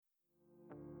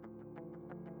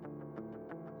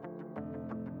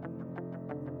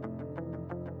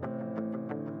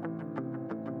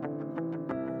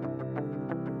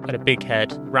Had a big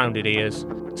head, rounded ears,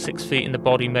 6 feet in the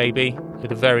body maybe,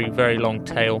 with a very, very long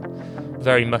tail,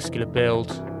 very muscular build.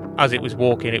 As it was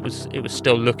walking, it was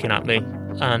still looking at me,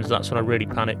 and that's when I really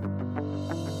panicked.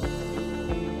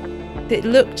 It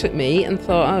looked at me and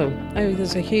thought, oh,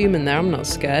 there's a human there, I'm not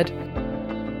scared.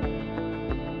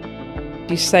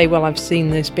 You say, well, I've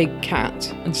seen this big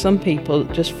cat, and some people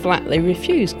just flatly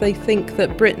refuse. They think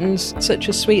that Britain's such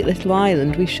a sweet little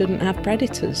island, we shouldn't have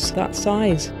predators that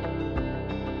size.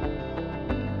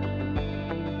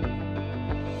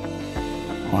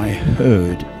 I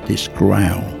heard this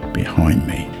growl behind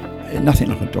me, nothing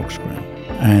like a dog's growl,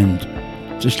 and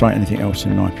just like anything else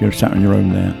in life, you're sat on your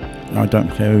own there. I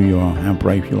don't care who you are, how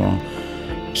brave you are,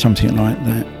 something like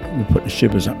that will put the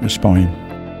shivers up your spine.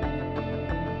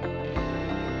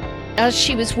 As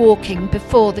she was walking,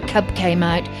 before the cub came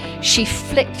out, she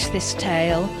flicked this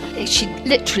tail. She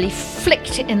literally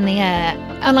flicked it in the air.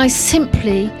 And I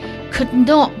simply could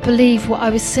not believe what I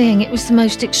was seeing. It was the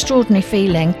most extraordinary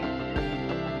feeling.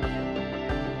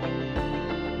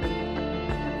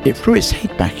 It threw its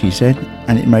head back, he said,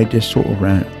 and it made this sort of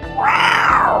round.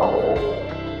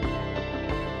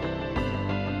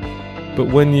 But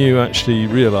when you actually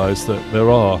realise that there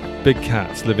are big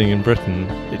cats living in Britain,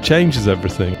 it changes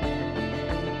everything.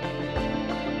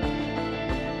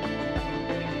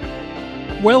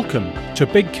 Welcome to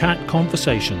Big Cat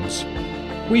Conversations.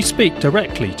 We speak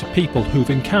directly to people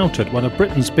who've encountered one of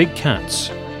Britain's big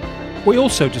cats. We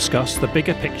also discuss the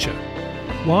bigger picture.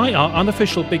 Why are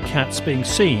unofficial big cats being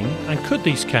seen, and could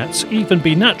these cats even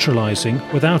be naturalising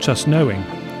without us knowing?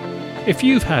 If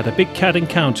you've had a big cat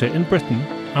encounter in Britain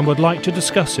and would like to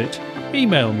discuss it,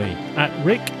 email me at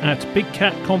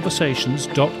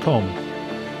rick@bigcatconversations.com.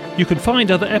 You can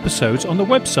find other episodes on the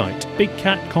website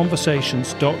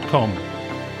bigcatconversations.com.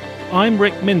 I'm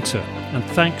Rick Minter, and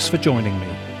thanks for joining me.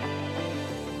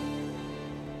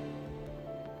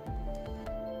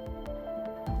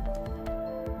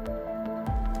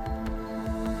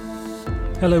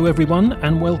 Hello everyone,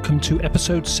 and welcome to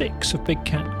episode 6 of Big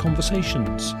Cat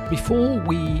Conversations. Before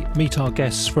we meet our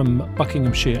guests from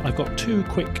Buckinghamshire, I've got 2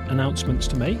 quick announcements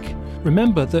to make.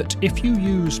 Remember that if you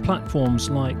use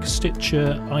platforms like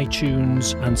Stitcher,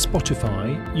 iTunes and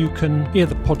Spotify, you can hear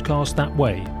the podcast that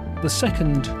way. The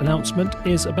second announcement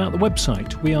is about the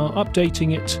website. We are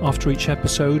updating it after each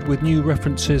episode with new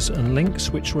references and links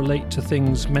which relate to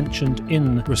things mentioned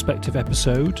in the respective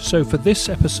episode. So for this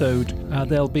episode,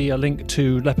 there'll be a link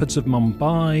to Leopards of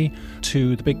Mumbai,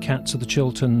 to the Big Cats of the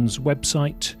Chilterns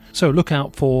website. So look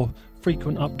out for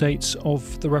frequent updates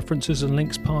of the references and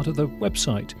links part of the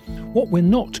website. What we're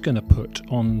not going to put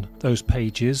on those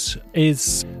pages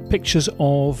is pictures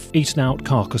of eaten out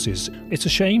carcasses. It's a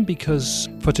shame because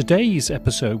for today's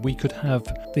episode we could have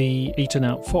the eaten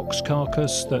out fox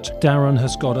carcass that Darren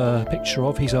has got a picture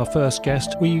of. He's our first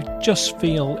guest. We just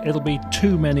feel it'll be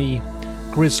too many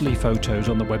grisly photos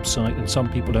on the website, and some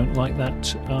people don't like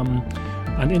that.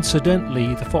 And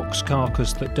incidentally, the fox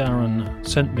carcass that Darren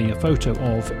sent me a photo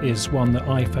of is one that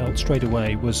I felt straight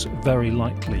away was very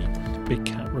likely big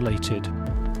cat related.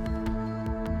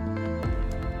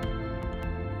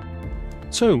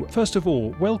 So, first of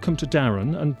all, welcome to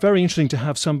Darren, and very interesting to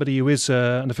have somebody who is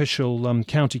an official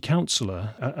county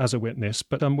councillor as a witness,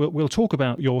 but we'll talk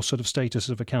about your sort of status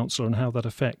of a councillor and how that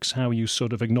affects how you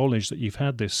sort of acknowledge that you've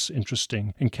had this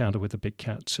interesting encounter with the big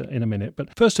cat in a minute.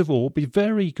 But first of all, it'd be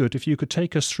very good if you could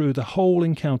take us through the whole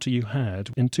encounter you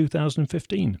had in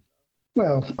 2015.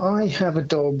 Well, I have a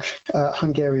dog,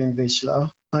 Hungarian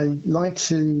Vizsla. I like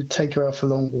to take her out for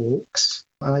long walks.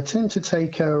 And I tend to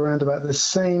take her around about the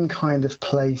same kind of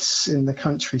place in the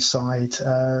countryside.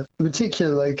 The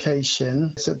particular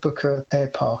location is at Booker Air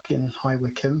Park in High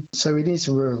Wycombe. So it is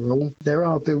rural. There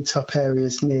are built-up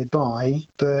areas nearby,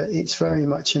 but it's very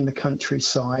much in the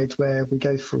countryside where we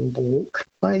go for a walk.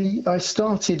 I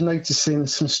started noticing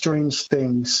some strange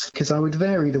things because I would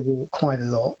vary the walk quite a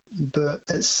lot. But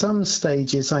at some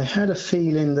stages, I had a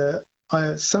feeling that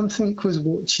something was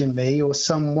watching me, or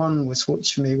someone was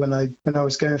watching me when I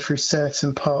was going through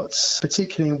certain parts,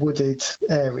 particularly in wooded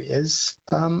areas.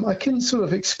 I couldn't sort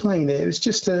of explain it. It was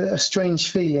just a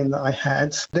strange feeling that I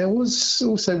had. There was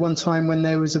also one time when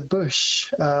there was a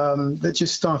bush that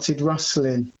just started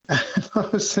rustling. And I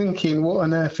was thinking, what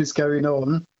on earth is going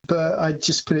on? but I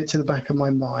just put it to the back of my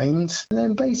mind. And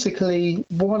then basically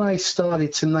what I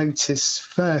started to notice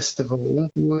first of all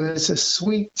was a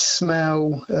sweet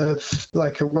smell of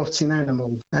like a rotting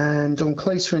animal. And on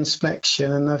closer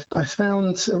inspection, and I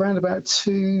found around about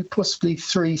 2, possibly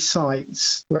 3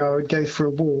 sites where I would go for a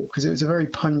walk because it was a very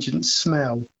pungent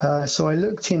smell. So I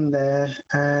looked in there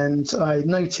and I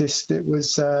noticed it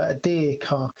was a deer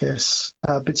carcass,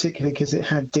 particularly because it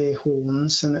had deer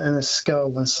horns and a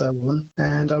skull and so on.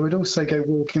 And I would also go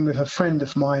walking with a friend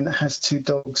of mine that has 2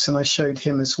 dogs, and I showed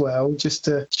him as well, just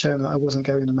to show him that I wasn't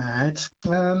going mad.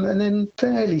 And then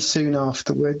fairly soon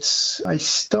afterwards, I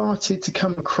started to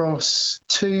come across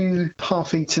 2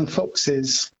 half-eaten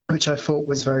foxes, which I thought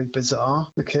was very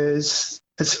bizarre because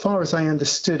as far as I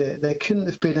understood it, there couldn't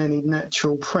have been any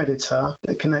natural predator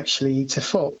that can actually eat a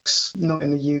fox, not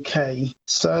in the UK.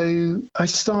 So I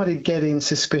started getting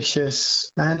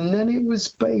suspicious. And then it was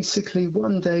basically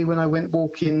one day when I went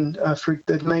walking through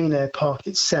the main air park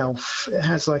itself. It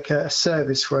has like a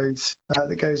service road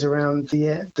that goes around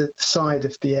the side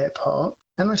of the air park.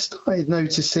 And I started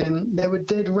noticing there were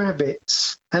dead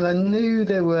rabbits. And I knew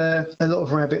there were a lot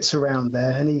of rabbits around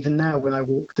there. And even now when I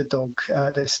walk the dog,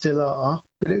 there still are.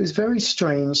 But it was very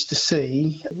strange to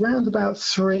see around about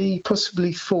 3,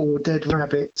 possibly 4 dead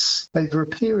rabbits over a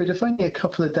period of only a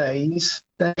couple of days.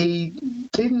 They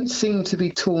didn't seem to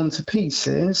be torn to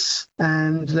pieces,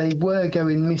 and they were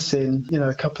going missing,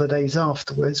 a couple of days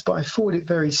afterwards. But I thought it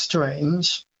very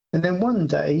strange. And then one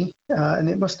day, and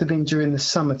it must have been during the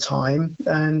summertime,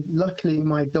 and luckily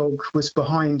my dog was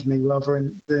behind me rather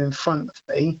than in front of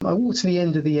me. I walked to the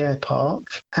end of the air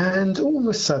park, and all of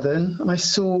a sudden I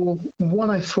saw what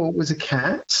I thought was a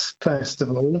cat, first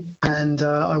of all, and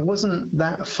I wasn't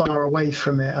that far away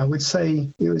from it. I would say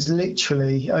it was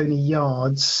literally only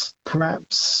yards,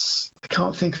 perhaps. I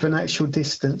can't think of an actual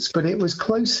distance, but it was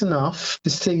close enough to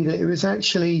see that it was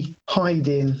actually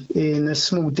hiding in a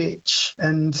small ditch,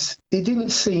 and it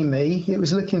didn't see me. It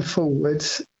was looking forward,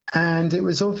 and it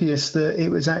was obvious that it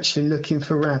was actually looking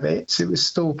for rabbits. It was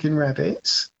stalking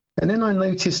rabbits. And then I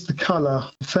noticed the colour.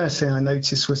 The first thing I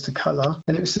noticed was the colour,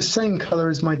 and it was the same colour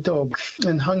as my dog.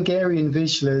 And Hungarian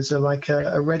Vizslas are like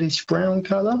a reddish-brown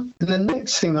colour. And the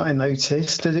next thing that I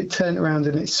noticed, as it turned around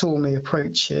and it saw me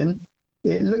approaching,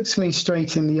 it looked me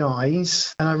straight in the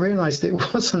eyes, and I realised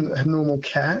it wasn't a normal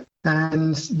cat.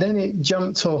 And then it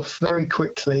jumped off very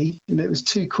quickly, and it was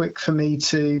too quick for me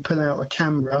to pull out a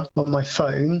camera on my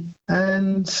phone.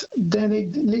 And then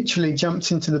it literally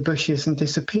jumped into the bushes and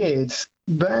disappeared.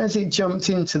 But as it jumped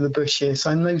into the bushes,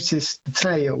 I noticed the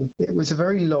tail. It was a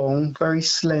very long, very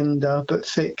slender, but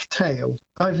thick tail.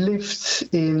 I've lived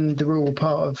in the rural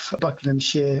part of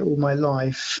Buckinghamshire all my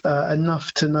life,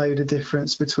 enough to know the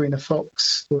difference between a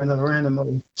fox or another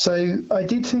animal. So I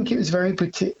did think it was very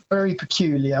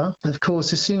peculiar. Of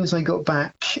course, as soon as I got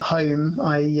back home,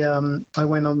 I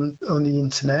went on the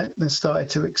internet and started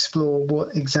to explore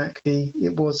what exactly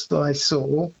it was that I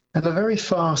saw. And I very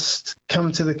fast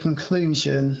come to the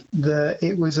conclusion that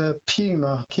it was a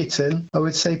puma kitten. I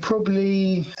would say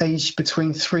probably aged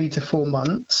between 3 to 4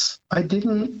 months. I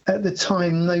didn't at the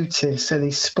time notice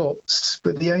any spots,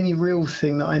 but the only real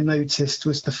thing that I noticed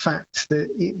was the fact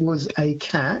that it was a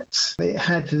cat. It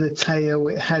had the tail,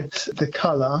 it had the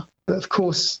colour. But of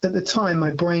course, at the time,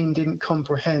 my brain didn't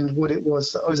comprehend what it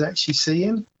was that I was actually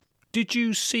seeing. Did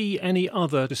you see any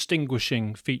other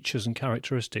distinguishing features and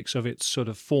characteristics of its sort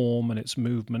of form and its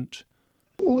movement?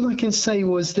 All I can say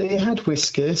was that it had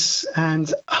whiskers,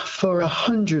 and for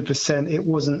 100% it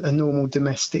wasn't a normal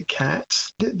domestic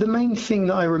cat. The main thing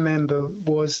that I remember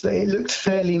was that it looked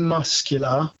fairly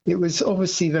muscular. It was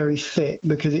obviously very fit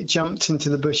because it jumped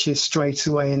into the bushes straight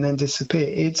away and then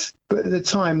disappeared. But at the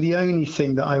time, the only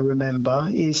thing that I remember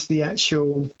is the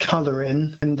actual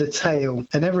colouring and the tail,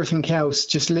 and everything else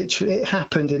just literally, it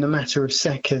happened in a matter of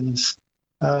seconds.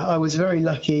 I was very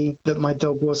lucky that my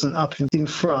dog wasn't up in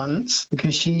front,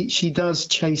 because she does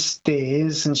chase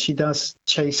deers and she does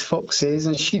chase foxes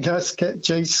and she does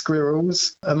chase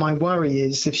squirrels. And my worry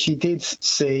is if she did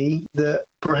see that,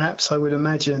 perhaps I would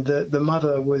imagine that the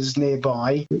mother was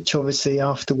nearby, which obviously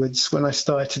afterwards, when I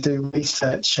started to do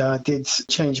research, did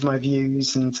change my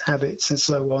views and habits and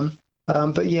so on.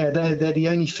 But yeah, they're the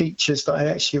only features that I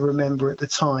actually remember at the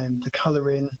time, the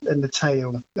colouring and the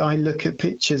tail. I look at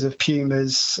pictures of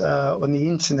pumas on the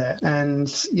internet, and,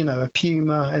 a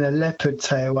puma and a leopard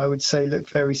tail, I would say, look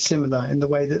very similar in the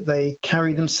way that they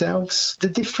carry themselves. The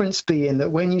difference being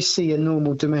that when you see a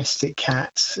normal domestic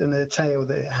cat and the tail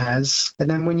that it has, and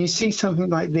then when you see something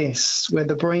like this, where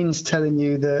the brain's telling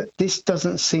you that this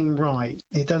doesn't seem right,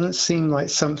 it doesn't seem like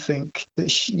something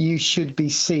that you should be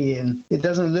seeing, it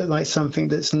doesn't look like something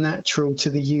that's natural to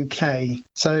the UK.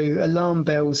 So alarm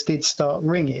bells did start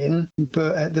ringing,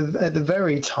 but at the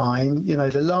very time,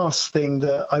 the last thing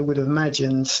that I would have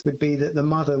imagined would be that the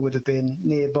mother would have been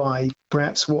nearby,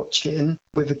 perhaps watching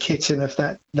with a kitten of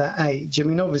that age. I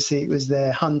mean, obviously it was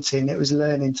there hunting, it was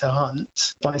learning to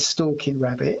hunt by stalking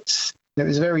rabbits. It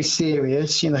was very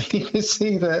serious, you could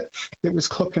see that it was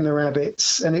clocking the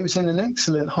rabbits, and it was in an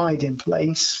excellent hiding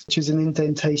place, which was an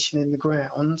indentation in the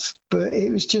ground. But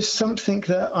it was just something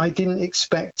that I didn't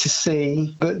expect to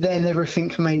see. But then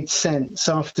everything made sense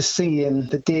after seeing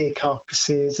the deer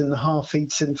carcasses and the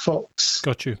half-eaten fox.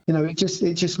 Got you. It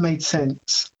just made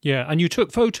sense. Yeah, and you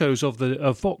took photos of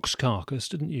the fox carcass,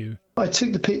 didn't you? I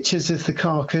took the pictures of the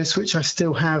carcass, which I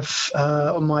still have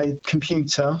on my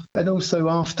computer. And also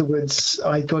afterwards,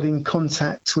 I got in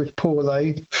contact with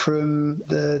Paulo from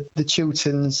the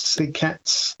Chilterns Big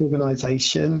Cats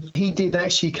organisation. He did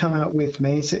actually come out with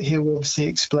me, so he'll obviously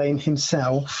explain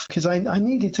himself, because I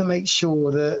needed to make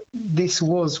sure that this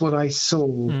was what I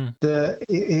saw,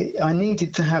 that I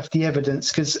needed to have the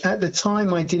evidence, because at the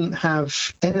time I didn't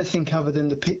have anything other than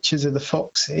the pictures of the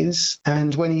foxes.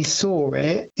 And when he saw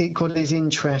it got his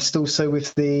interest also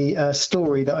with the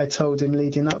story that I told him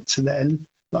leading up to then.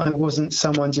 I wasn't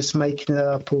someone just making it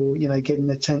up or, getting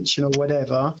attention or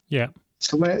whatever. Yeah.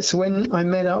 So when I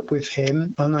met up with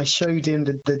him and I showed him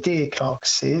the deer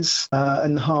carcasses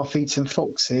and the half-eaten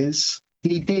foxes,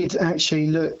 he did actually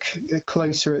look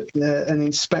closer at and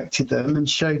inspected them and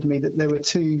showed me that there were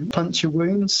 2 puncture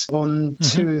wounds on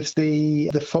 2 of the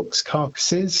fox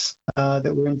carcasses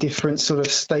that were in different sort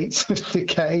of states of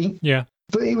decay. Yeah.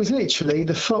 But it was literally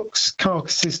the fox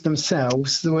carcasses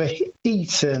themselves that were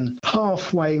eaten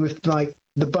halfway with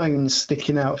the bones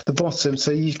sticking out of the bottom.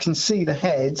 So you can see the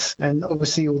head and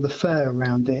obviously all the fur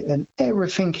around it, and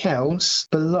everything else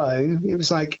below, it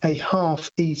was like a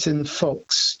half-eaten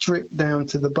fox stripped down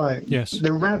to the bone. Yes.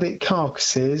 The rabbit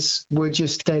carcasses were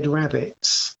just dead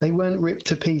rabbits. They weren't ripped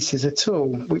to pieces at all,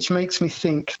 which makes me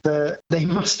think that they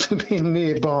must have been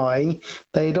nearby.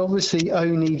 They had obviously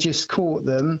only just caught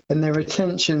them, and their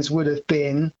intentions would have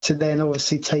been to then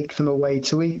obviously take them away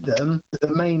to eat them. The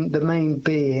main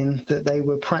being that they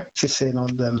were practicing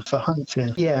on them for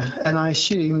hunting. Yeah, and I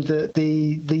assumed that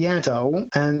the adult,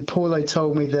 and Paulo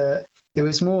told me that it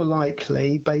was more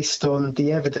likely, based on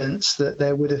the evidence, that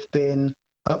there would have been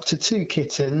up to 2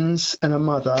 kittens and a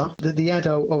mother, that the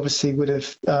adult obviously would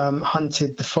have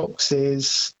hunted the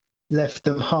foxes, left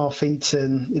them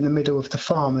half-eaten in the middle of the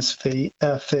farmer's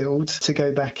field to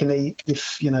go back and eat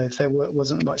if there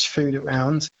wasn't much food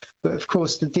around. But of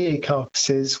course, the deer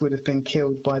carcasses would have been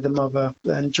killed by the mother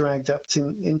and dragged up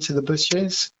into the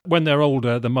bushes. When they're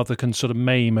older, the mother can sort of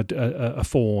maim a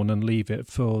fawn and leave it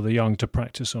for the young to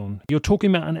practice on. You're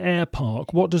talking about an air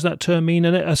park. What does that term mean?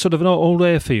 A sort of an old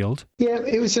airfield? Yeah,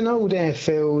 it was an old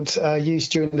airfield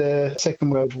used during the Second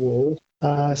World War.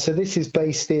 So this is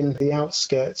based in the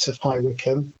outskirts of High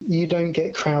Wycombe. You don't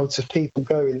get crowds of people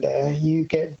going there. You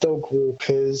get dog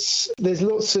walkers. There's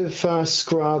lots of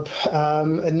scrub,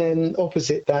 and then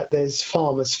opposite that there's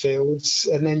farmers' fields,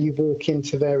 and then you walk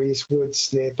into various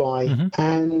woods nearby.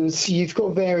 And you've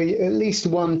got at least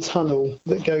one tunnel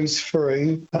that goes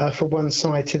through from one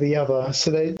side to the other. So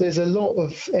there's a lot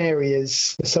of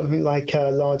areas, something like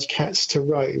large cats to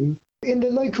roam. In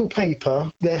the local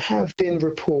paper, there have been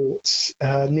reports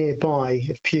nearby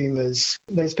of pumas.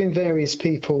 There's been various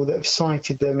people that have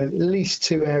cited them in at least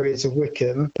 2 areas of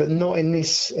Wycombe, but not in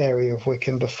this area of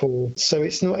Wycombe before. So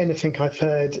it's not anything I've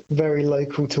heard very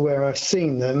local to where I've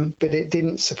seen them, but it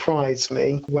didn't surprise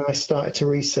me when I started to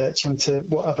research into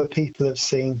what other people have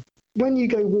seen. When you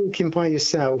go walking by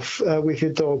yourself with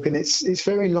your dog, and it's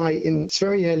very light and it's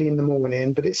very early in the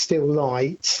morning, but it's still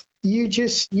light.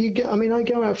 I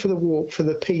go out for the walk for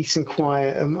the peace and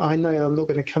quiet, and I know I'm not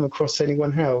going to come across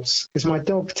anyone else because my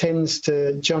dog tends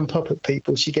to jump up at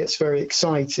people. She gets very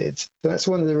excited. So that's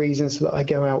one of the reasons that I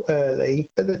go out early.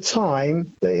 At the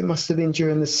time, it must have been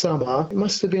during the summer, it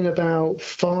must have been about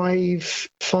 5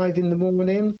 in the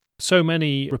morning. So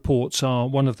many reports are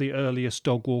one of the earliest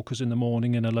dog walkers in the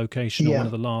morning in a location, or one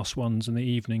of the last ones in the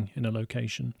evening in a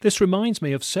location. This reminds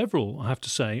me of several, I have to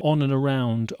say, on and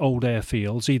around old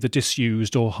airfields, either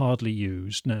disused or hardly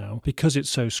used now, because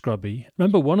it's so scrubby.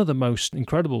 Remember, one of the most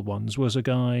incredible ones was a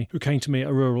guy who came to me at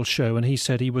a rural show, and he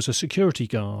said he was a security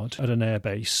guard at an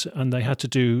airbase, and they had to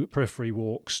do periphery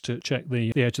walks to check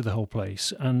the edge of the whole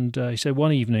place. And he said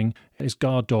one evening his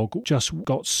guard dog just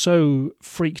got so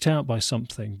freaked out by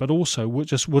something, but also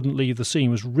just wouldn't leave the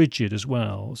scene, was rigid as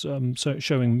well, so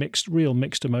showing real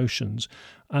mixed emotions.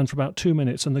 And for about 2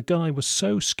 minutes, and the guy was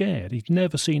so scared. He'd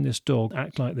never seen this dog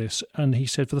act like this. And he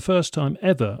said for the first time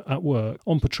ever at work,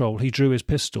 on patrol, he drew his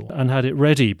pistol and had it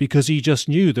ready because he just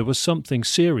knew there was something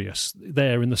serious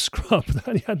there in the scrub.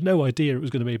 That he had no idea it was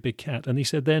going to be a big cat. And he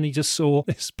said then he just saw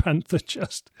this panther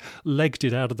just legged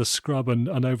it out of the scrub and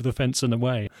over the fence and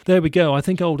away. There we go. I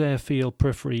think old airfield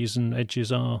peripheries and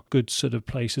edges are good sort of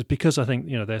places because I think,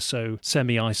 they're so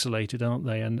semi-isolated, aren't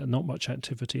they? And not much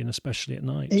activity, and especially at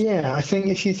night. Yeah, I think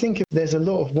if you think of, there's a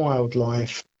lot of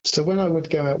wildlife. So when I would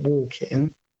go out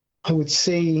walking, I would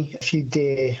see a few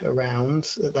deer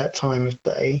around at that time of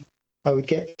day. I would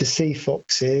get to see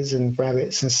foxes and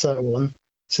rabbits and so on.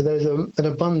 So there's an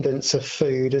abundance of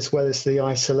food as well as the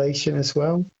isolation as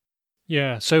well.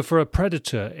 Yeah, so for a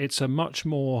predator, it's a much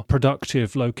more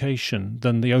productive location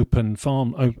than the open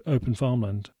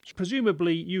farmland.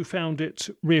 Presumably, you found it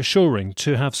reassuring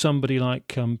to have somebody like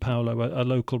Paolo, a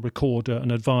local recorder and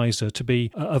advisor, to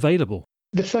be available.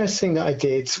 The first thing that I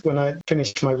did when I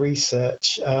finished my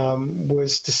research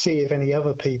was to see if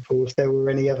there were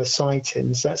any other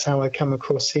sightings. That's how I come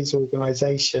across his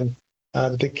organisation.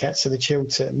 The Big Cats of the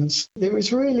Chilterns. It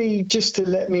was really just to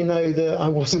let me know that I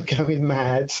wasn't going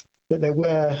mad, that there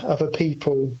were other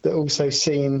people that also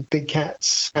seen big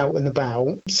cats out and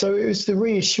about. So it was the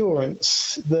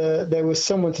reassurance that there was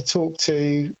someone to talk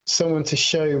to, someone to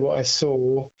show what I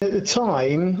saw. At the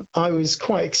time, I was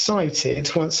quite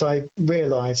excited once I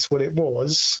realised what it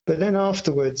was. But then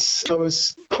afterwards, I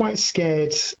was quite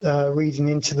scared reading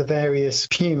into the various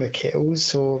puma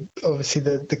kills, or obviously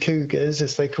the cougars,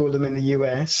 as they call them in the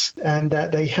US, and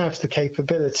that they have the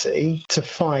capability to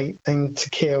fight and to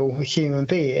kill a human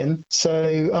being.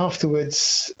 So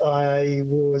afterwards, I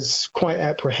was quite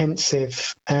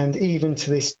apprehensive. And even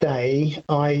to this day,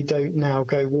 I don't now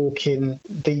go walking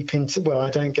I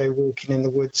don't go walking in the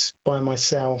woods by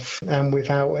myself and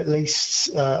without at least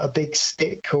a big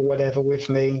stick or whatever with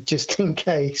me, just in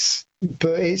case.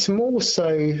 But it's more so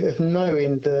of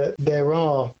knowing that there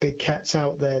are big cats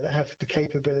out there that have the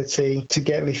capability to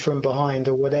get me from behind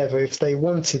or whatever if they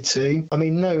wanted to. I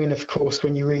mean, knowing, of course,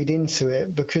 when you read into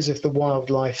it, because of the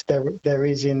wildlife there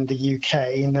is in the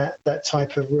UK, in that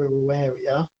type of rural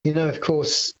area, of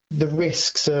course, the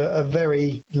risks are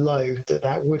very low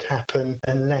that would happen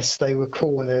unless they were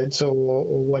cornered or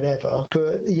whatever.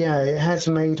 But yeah, it has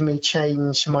made me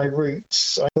change my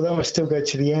routes. Although I still go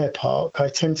to the air park, I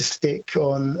tend to stick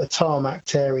on a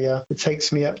tarmacked area that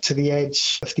takes me up to the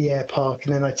edge of the air park,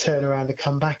 and then I turn around and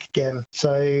come back again.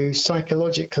 So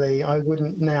psychologically, I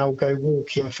wouldn't now go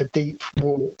walking for deep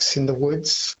walks in the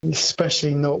woods,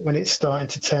 especially not when it's starting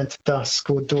to turn to dusk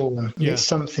or dawn. Yeah. It's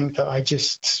something that I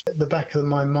just, at the back of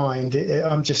my mind,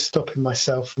 I'm just stopping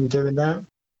myself from doing that.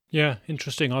 Yeah,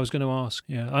 interesting. I was going to ask.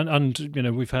 Yeah, and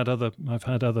I've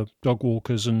had other dog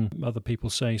walkers and other people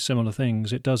say similar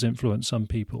things. It does influence some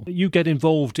people. You get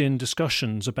involved in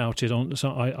discussions about it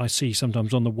I see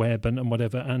sometimes on the web and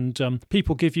whatever, and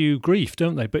people give you grief,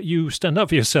 don't they? But you stand up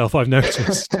for yourself, I've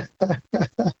noticed.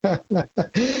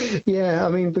 Yeah, I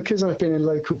mean, because I've been in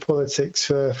local politics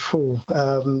for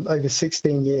over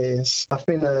 16 years, I've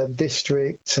been a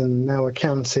district and now a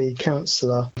county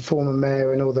councillor, former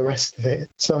mayor and all the rest of it.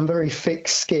 So I'm very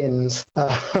thick-skinned.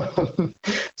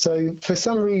 So for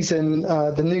some reason,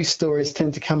 the news stories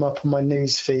tend to come up on my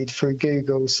news feed through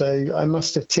Google. So I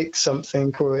must have ticked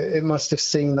something, or it must have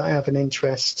seen that I have an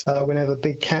interest whenever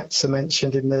big cats are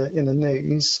mentioned in the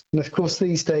news. And of course,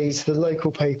 these days, the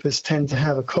local papers tend to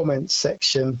have a comments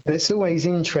section. And it's always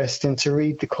interesting to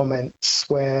read the comments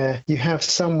where you have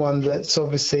someone that's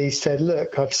obviously said,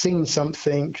 look, I've seen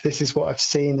something, this is what I've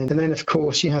seen. And then, of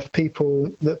course, you have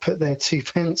people that put their 2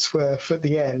 pence worth at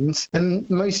the end. And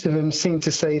most of them seem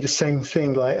to say the same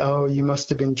thing, like, oh, you must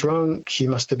have been drunk, you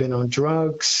must have been on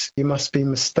drugs, you must be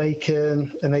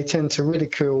mistaken. And they tend to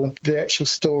ridicule the actual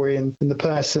story and the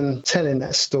person telling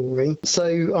that story.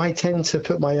 So I tend to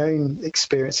put my own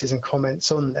experiences and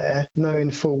comments on there,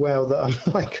 knowing full well that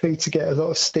I'm likely to get a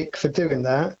lot of stick for doing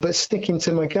that, but sticking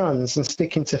to my guns and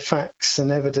sticking to facts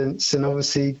and evidence. And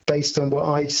obviously, based on what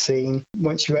I've seen,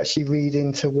 once you actually read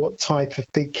into what type of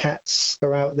big cats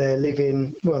are out there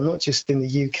living, well, not just in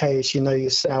the UK, as you know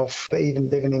yourself, but even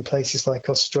living in places like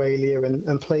Australia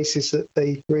and places that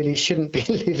they really shouldn't be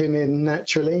living in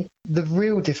naturally. The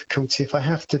real difficulty, if I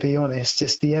have to be honest,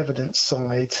 is the evidence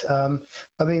side.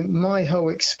 I mean, my whole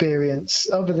experience,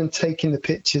 other than taking the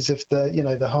pictures of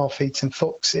the half-eaten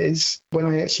foxes, when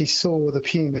I actually saw the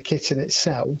puma kitten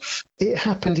itself, it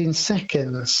happened in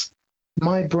seconds.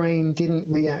 my brain didn't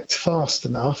react fast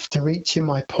enough to reach in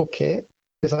my pocket,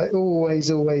 because I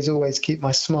always keep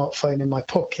my smartphone in my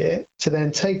pocket, to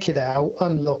then take it out,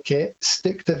 unlock it,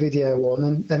 stick the video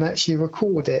on and actually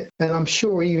record it. And I'm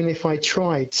sure even if I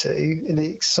tried to, in the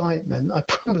excitement, I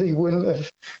probably wouldn't have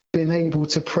been able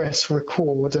to press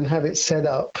record and have it set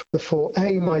up before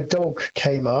my dog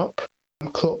came up,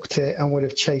 clocked it and would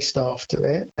have chased after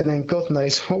it, and then God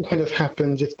knows what would have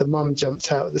happened if the mum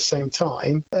jumped out at the same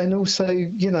time. And also,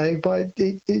 but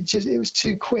it was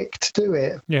too quick to do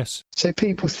it. Yes. So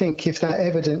people think if that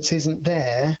evidence isn't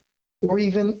there, or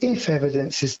even if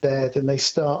evidence is there, then they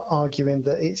start arguing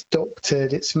that it's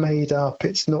doctored, it's made up,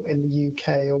 it's not in the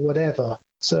UK or whatever.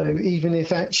 So even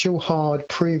if actual hard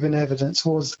proven evidence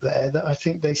was there, that I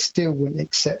think they still wouldn't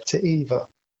accept it either.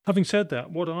 Having said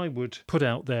that, what I would put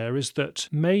out there is that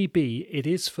maybe it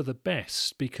is for the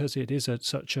best, because it is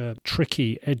such a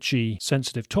tricky, edgy,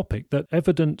 sensitive topic, that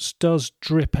evidence does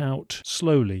drip out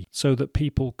slowly so that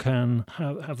people can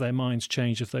have their minds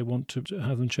changed if they want to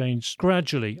have them changed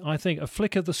gradually. I think a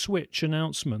flick of the switch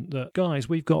announcement that, guys,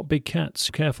 we've got big cats,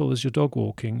 careful as you're dog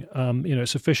walking.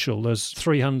 It's official. There's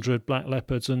 300 black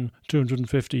leopards and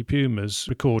 250 pumas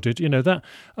recorded. That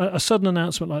a sudden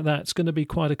announcement like that, it's going to be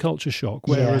quite a culture shock.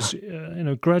 Whereas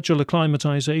gradual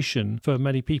acclimatization for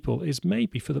many people is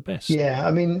maybe for the best. Yeah,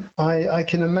 I mean, I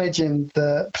can imagine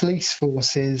that police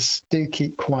forces do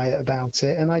keep quiet about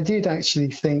it. And I did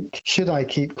actually think, should I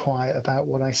keep quiet about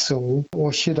what I saw?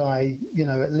 Or should I,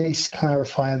 at least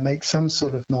clarify and make some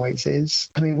sort of noises?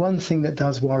 I mean, one thing that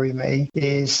does worry me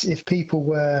is if people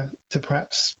were to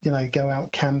perhaps, go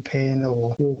out camping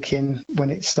or walking when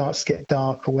it starts to get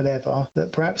dark or whatever,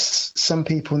 that perhaps some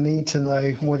people need to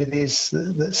know what it is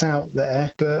that's out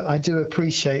there. But I do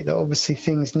appreciate that obviously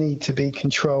things need to be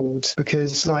controlled,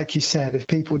 because like you said, if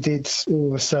people did all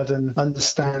of a sudden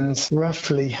understand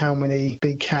roughly how many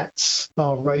big cats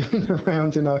are roaming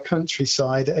around in our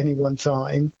countryside at any one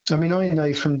time. I mean, I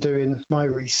know from doing my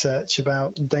research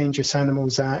about the Dangerous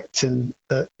Animals Act and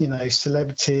that,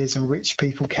 celebrities and rich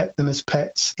people kept them as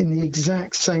pets in the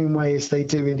exact same way as they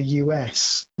do in the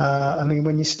US. I mean,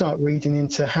 when you start reading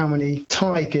into how many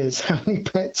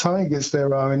pet tigers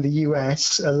there are in the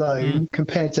US alone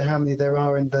compared to how many there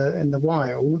are in the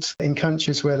wild in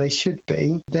countries where they should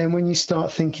be, then when you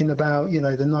start thinking about, the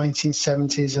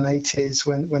 1970s and 80s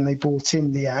when they brought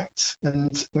in the Act,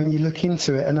 and when you look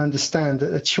into it and understand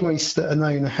that the choice that an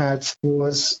owner had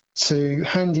was to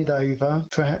hand it over,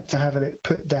 to have it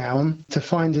put down, to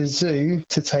find a zoo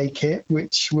to take it,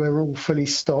 which were all fully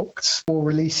stocked, or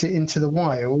release it into the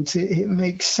wild, it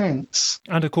makes sense.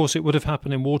 And of course, it would have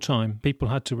happened in wartime. People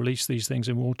had to release these things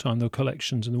in wartime. There were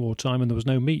collections in the wartime, and there was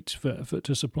no meat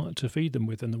to feed them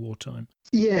with in the wartime.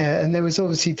 Yeah, and there was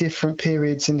obviously different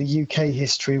periods in the UK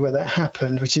history where that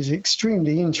happened, which is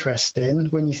extremely interesting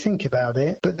when you think about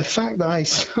it. But the fact that I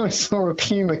saw a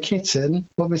puma kitten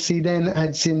obviously then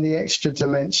adds in the extra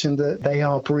dimension that they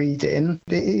are breeding.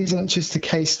 It isn't just a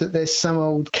case that there's some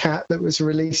old cat that was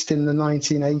released in the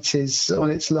 1980s on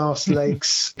its last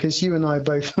legs, because you and I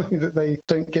both know that they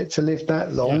don't get to live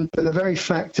that long. Yeah. But the very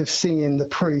fact of seeing the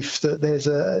proof that there's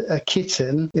a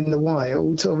kitten in the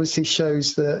wild obviously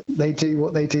shows that they do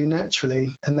what they do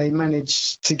naturally, and they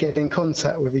manage to get in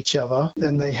contact with each other,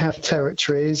 and they have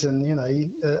territories, and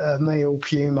a male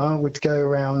puma would go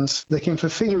around looking for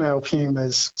female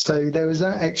pumas. So there was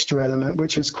that extra element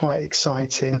which was quite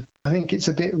exciting. I think it's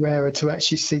a bit rarer to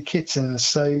actually see kittens,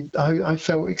 so I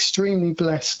felt extremely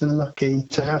blessed and lucky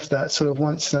to have that sort of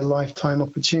once-in-a-lifetime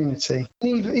opportunity.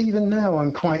 Even now,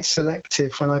 I'm quite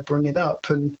selective when I bring it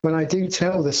up, and when I do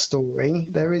tell the story,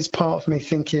 there is part of me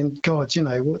thinking, God,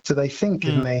 what do they think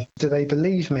of me? Do they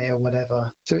believe me or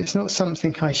whatever? So it's not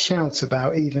something I shout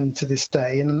about even to this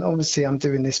day, and obviously I'm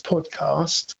doing this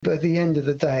podcast, but at the end of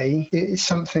the day, it is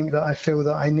something that I feel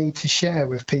that I need to share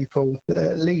with people that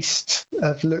at least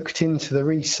have looked into the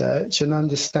research and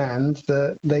understand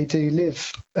that they do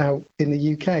live out in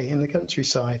the UK, in the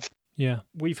countryside. Yeah,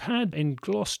 we've had in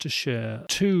Gloucestershire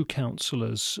 2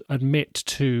 councillors admit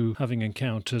to having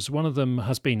encounters. One of them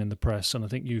has been in the press, and I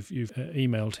think you've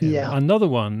emailed him. Yeah. Another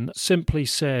one simply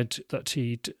said that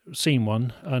he'd seen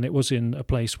one, and it was in a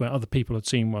place where other people had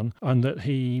seen one, and that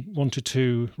he wanted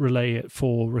to relay it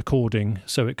for recording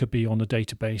so it could be on a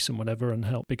database and whatever, and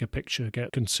help bigger picture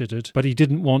get considered. But he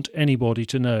didn't want anybody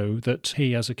to know that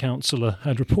he, as a councillor,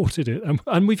 had reported it.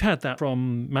 And we've had that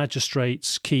from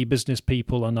magistrates, key business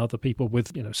people, and other people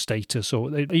with, status,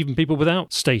 or even people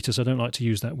without status. I don't like to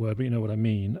use that word, but you know what I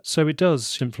mean. So it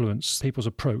does influence people's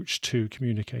approach to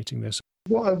communicating this.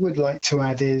 What I would like to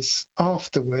add is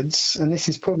afterwards, and this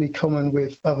is probably common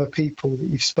with other people that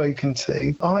you've spoken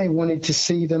to, I wanted to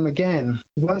see them again.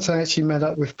 Once I actually met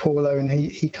up with Paulo and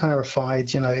he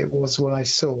clarified, it was what I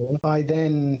saw, I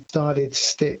then started to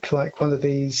stick like one of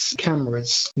these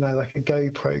cameras, like a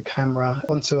GoPro camera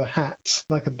onto a hat,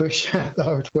 like a bush hat that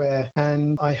I would wear.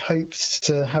 And I hoped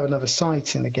to have another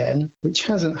sighting again, which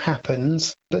hasn't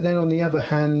happened. But then on the other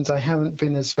hand, I haven't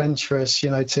been as venturous,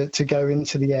 to go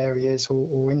into the areas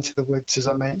or into the woods, as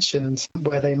I mentioned,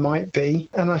 where they might be.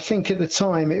 And I think at the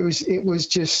time it was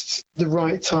just the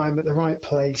right time at the right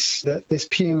place that this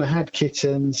puma had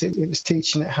kittens. It was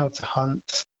teaching it how to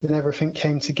hunt, and everything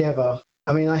came together.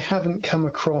 I mean, I haven't come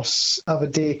across other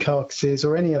deer carcasses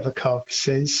or any other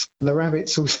carcasses. The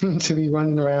rabbits all seem to be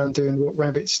running around doing what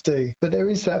rabbits do. But there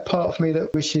is that part of me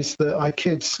that wishes that I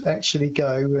could actually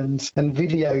go and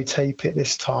videotape it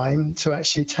this time to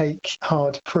actually take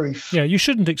hard proof. Yeah, you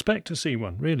shouldn't expect to see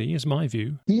one, really, is my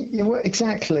view. Yeah, well,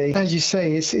 exactly. As you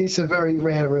say, it's a very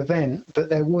rare event, but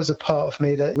there was a part of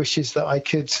me that wishes that I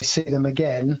could see them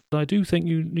again. I do think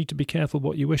you need to be careful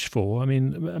what you wish for. I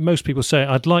mean, most people say,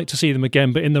 I'd like to see them again,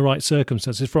 but in the right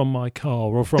circumstances, from my car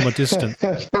or from a distance.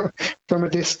 From a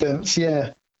distance,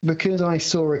 yeah. Because I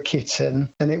saw a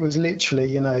kitten and it was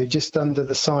literally, just under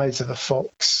the size of a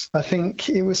fox. I think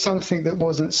it was something that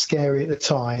wasn't scary at the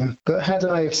time. But had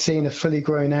I have seen a fully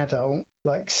grown adult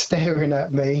like staring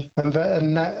at me and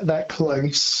that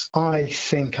close, I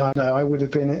think I would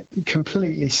have been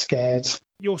completely scared.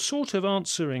 You're sort of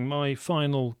answering my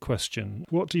final question.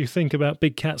 What do you think about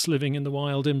big cats living in the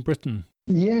wild in Britain?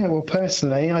 Yeah, well,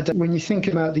 personally, when you think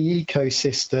about the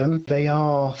ecosystem, they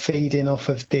are feeding off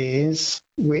of deers,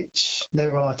 which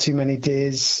there are too many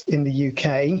deers in the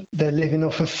UK. They're living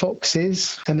off of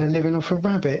foxes and they're living off of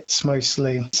rabbits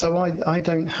mostly. So I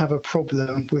don't have a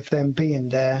problem with them being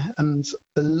there. And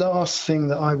the last thing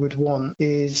that I would want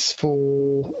is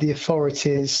for the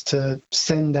authorities to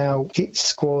send out hit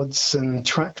squads and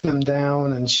track them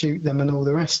down and shoot them and all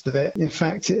the rest of it. In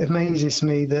fact, it amazes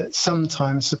me that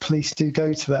sometimes the police do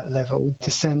go to that level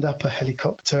to send up a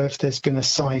helicopter if there's been a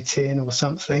sighting or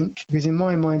something, because in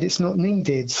my mind it's not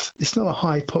needed. It's not a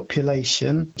high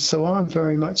population, so I'm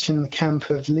very much in the camp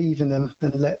of leaving them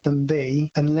and let them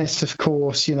be, unless of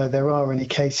course there are any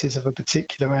cases of a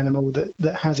particular animal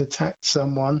that has attacked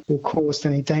someone or caused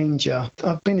any danger.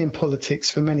 I've been in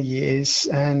politics for many years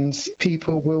and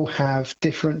people will have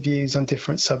different views on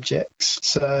different subjects,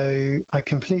 so I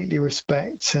completely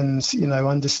respect and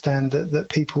understand that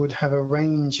people would have a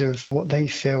range of what they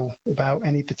feel about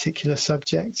any particular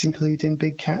subject, including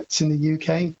big cats in the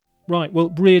UK. Right, well,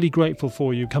 really grateful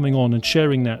for you coming on and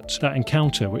sharing that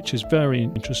encounter, which is very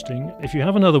interesting. If you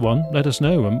have another one, let us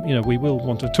know, and we will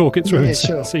want to talk it through and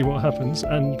see what happens.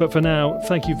 But for now,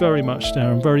 thank you very much,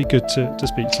 Darren. Very good to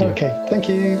speak to you. Okay, thank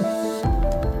you.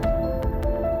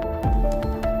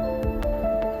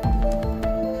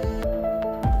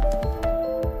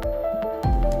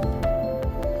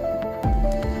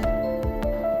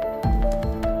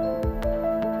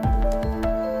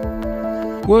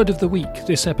 Word of the week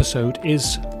this episode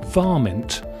is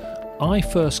varmint. I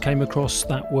first came across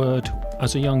that word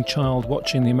as a young child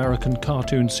watching the American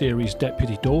cartoon series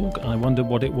Deputy Dog. I wondered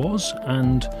what it was,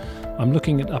 and I'm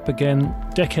looking it up again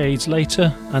decades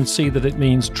later and see that it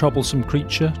means troublesome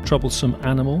creature, troublesome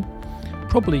animal.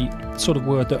 Probably sort of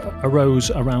word that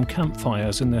arose around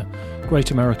campfires in the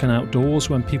great American outdoors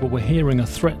when people were hearing a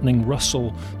threatening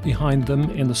rustle behind them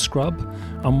in the scrub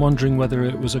and wondering whether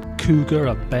it was a cougar,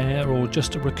 a bear, or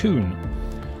just a raccoon.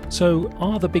 So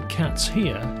are the big cats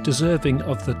here deserving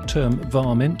of the term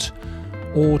varmint,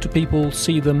 or do people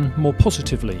see them more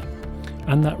positively?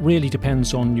 And that really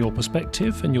depends on your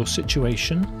perspective and your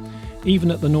situation.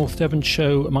 Even at the North Devon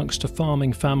show amongst a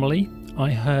farming family, I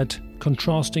had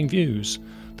contrasting views.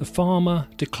 The farmer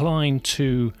declined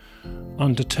to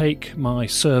undertake my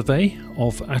survey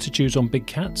of attitudes on big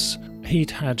cats.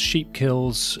 He'd had sheep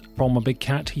kills from a big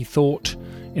cat, he thought,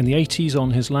 in the 80s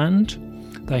on his land.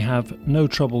 They have no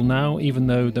trouble now, even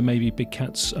though there may be big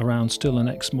cats around still in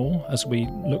Exmoor, as we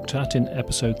looked at in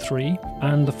episode 3.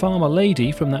 And the farmer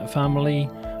lady from that family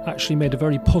actually made a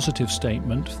very positive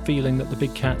statement, feeling that the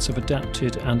big cats have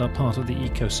adapted and are part of the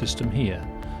ecosystem here.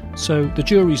 So the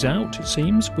jury's out, it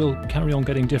seems. We'll carry on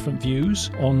getting different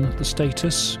views on the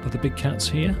status of the big cats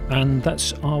here. And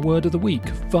that's our word of the week,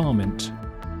 varmint.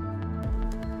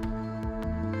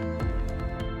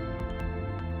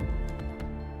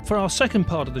 For our second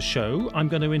part of the show, I'm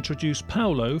going to introduce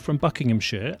Paolo from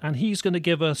Buckinghamshire, and he's going to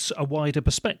give us a wider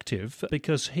perspective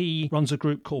because he runs a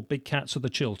group called Big Cats of the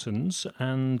Chilterns,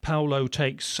 and Paolo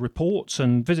takes reports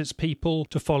and visits people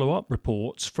to follow up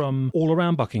reports from all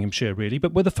around Buckinghamshire, really,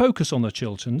 but with a focus on the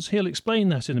Chilterns. He'll explain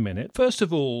that in a minute. First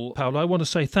of all, Paolo, I want to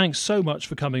say thanks so much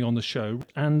for coming on the show,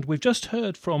 and we've just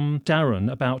heard from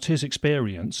Darren about his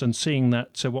experience and seeing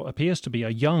that what appears to be a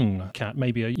young cat,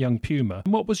 maybe a young puma.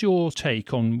 What was your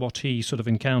take on what he sort of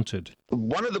encountered?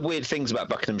 One of the weird things about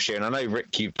Buckinghamshire, and I know,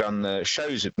 Rick, you've done the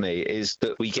shows with me, is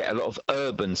that we get a lot of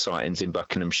urban sightings in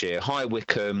Buckinghamshire. High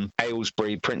Wycombe,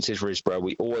 Aylesbury, Princes Risborough,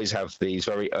 we always have these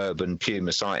very urban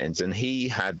puma sightings, and he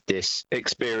had this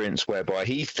experience whereby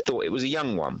he thought it was a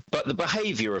young one, but the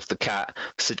behaviour of the cat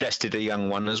suggested a young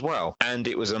one as well. And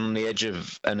it was on the edge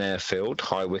of an airfield,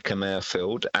 High Wycombe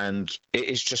airfield, and it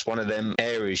is just one of them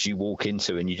areas you walk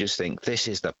into and you just think, this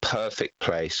is the perfect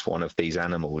place for one of these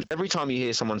animals. Every time you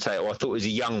hear someone say, oh, I thought it was a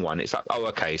young one, it's like, oh,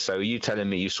 okay, so are you telling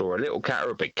me you saw a little cat or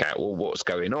a big cat? Well, what's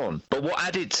going on? But what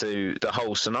added to the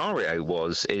whole scenario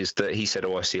is that he said,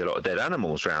 oh, I see a lot of dead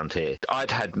animals around here.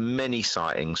 I'd had many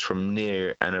sightings from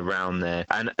near and around there,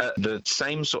 and at the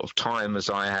same sort of time as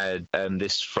I had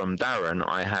this from Darren,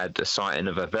 I had a sighting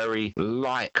of a very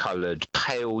light-coloured,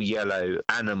 pale yellow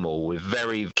animal with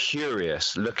very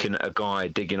curious looking at a guy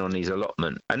digging on his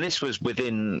allotment. And this was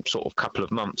within sort of couple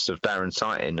of months of Darren's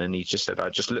sighting, and he just said, I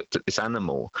just looked at this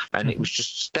animal and it was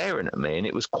just staring at me, and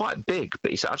it was quite big, but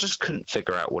he said, I just couldn't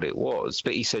figure out what it was.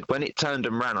 But he said, when it turned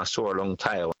and ran, I saw a long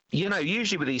tail. You know,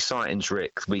 usually with these sightings,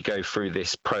 Rick, we go through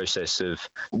this process of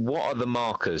what are the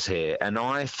markers here? And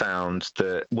I found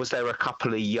that, was there a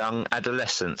couple of young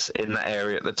adolescents in that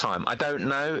area at the time? I don't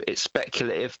know. It's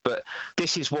speculative, but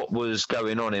this is what was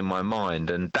going on in my mind.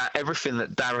 And that everything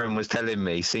that Darren was telling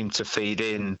me seemed to feed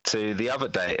into the other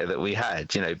data that we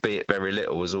had, you know, be it very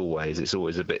little as always. It's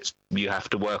always a bit, you have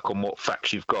to work on what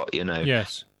facts you've got, you know.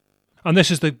 Yes. And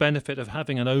this is the benefit of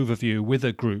having an overview with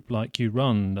a group like you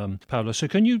run, Paolo. So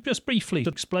can you just briefly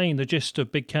explain the gist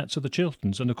of Big Cats of the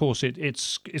Chilterns? And of course,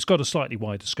 it's got a slightly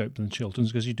wider scope than the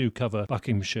Chilterns because you do cover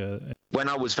Buckinghamshire. When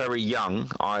I was very young,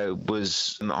 I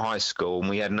was in high school and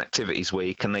we had an activities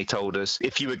week, and they told us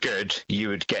if you were good, you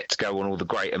would get to go on all the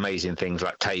great, amazing things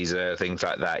like Taser, things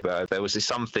like that. But there was this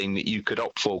something that you could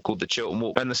opt for called the Chiltern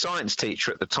Walk. And the science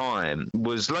teacher at the time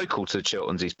was local to the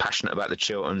Chilterns. He's passionate about the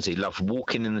Chilterns. He loved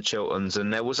walking in the Chilterns.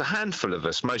 And there was a handful of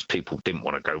us. Most people didn't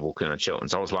want to go walking in the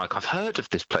Chilterns. I was like, I've heard of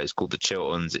this place called the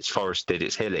Chilterns. It's forested,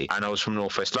 it's hilly. And I was from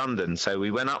northwest London, so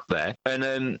we went up there.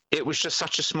 And it was just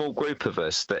such a small group of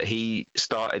us that he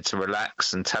started to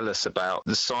relax and tell us about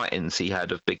the sightings he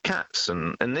had of big cats.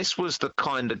 And this was the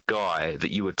kind of guy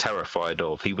that you were terrified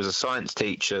of. He was a science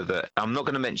teacher that, I'm not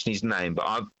going to mention his name, but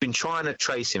I've been trying to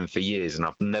trace him for years and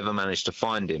I've never managed to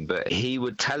find him. But he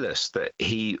would tell us that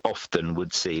he often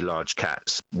would see large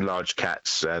cats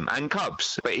and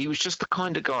cubs. But he was just the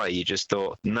kind of guy you just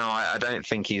thought, no, I don't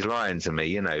think he's lying to me.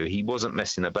 You know, he wasn't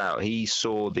messing about. He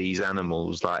saw these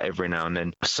animals like every now and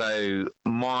then. So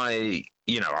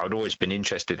I'd always been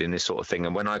interested in this sort of thing.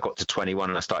 And when I got to 21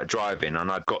 and I started driving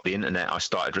and I'd got the internet, I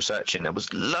started researching. There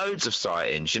was loads of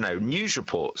sightings, news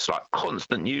reports, like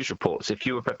constant news reports. If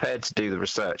you were prepared to do the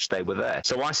research, they were there.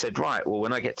 So I said, right, well,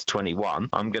 when I get to 21,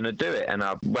 I'm going to do it. And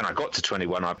when I got to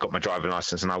 21, I've got my driving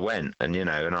license and I went and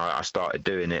I started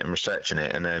doing it and researching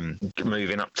it and then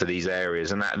moving up to these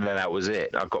areas. And that was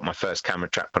it. I got my first camera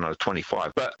trap when I was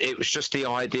 25. But it was just the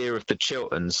idea of the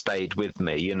Chilterns stayed with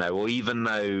me, or even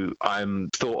though I'm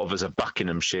thought of as a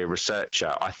Buckinghamshire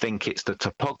researcher, I think it's the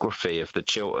topography of the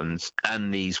Chilterns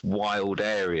and these wild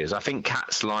areas. I think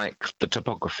cats like the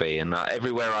topography, and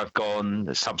everywhere I've gone,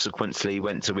 subsequently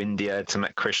went to India to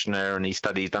meet Krishna and he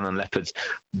studies Dunham leopards.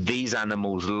 These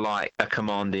animals like a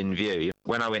commanding view.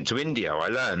 When I went to India, I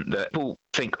learned that people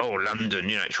think, oh, London,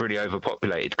 it's really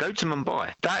overpopulated. Go to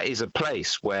Mumbai. That is a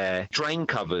place where drain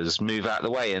covers move out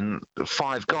the way and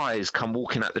 5 guys come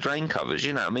walking out the drain covers.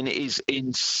 It is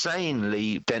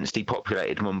insanely densely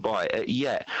populated Mumbai.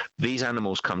 Yet these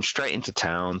animals come straight into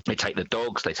town. They take the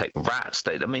dogs, they take the rats.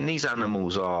 These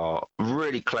animals are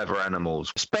really clever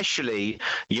animals. Especially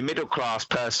your middle class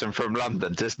person from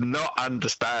London does not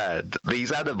understand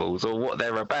these animals or what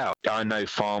they're about. I know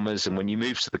farmers, and when you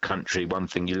move to the country, one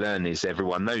thing you learn is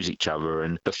everyone knows each other.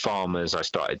 And the farmers, I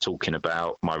started talking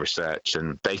about my research,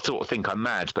 and they sort of think I'm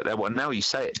mad. But well, now you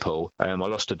say it, Paul. I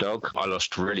lost a dog. I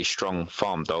lost a really strong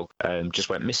farm dog. Just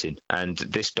went missing. And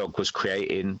this dog was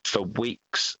creating for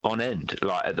weeks on end,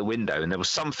 like at the window. And there was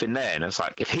something there. And I was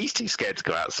like, if he's too scared to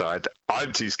go outside,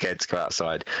 I'm too scared to go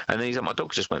outside. And then he's like, my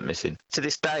dog just went missing. To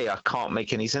this day, I can't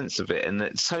make any sense of it.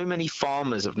 And so many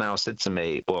farmers have now said to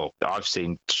me, well, I've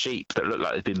seen sheep that look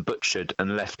like they've been butchered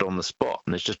and left on the spot,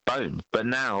 and there's just bone. But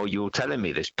now you're telling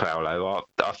me this, Paolo,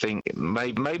 I think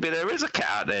maybe there is a cat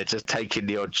out there just taking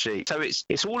the odd sheep. So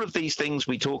it's all of these things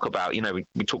we talk about. You know,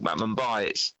 we talk about Mumbai.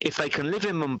 It's if they can live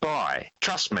in Mumbai,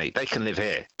 trust me, they can live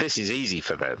here. This is easy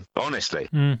for them, honestly.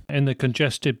 In the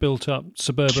congested, built-up,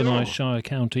 suburbanised Shire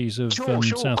counties of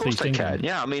southeast England.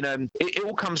 Yeah, I mean, it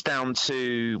all comes down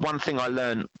to one thing I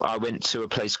learned. I went to a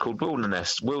place called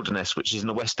Wilderness, which is in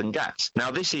the Western Ghats.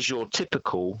 Now, this is your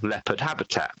typical leopard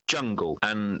habitat, jungle,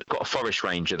 and got a forest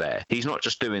ranger there. He's not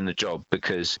just doing the job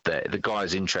because the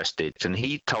guy's interested. And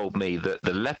he told me that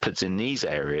the leopards in these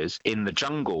areas, in the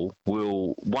jungle,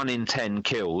 will 1 in 10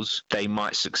 kills, they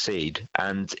might succeed.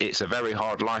 And it's a very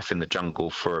hard life in the jungle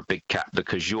for a big cat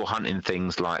because you're hunting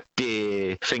things like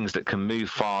deer, things that can move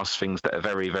fast, things that are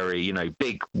very, very,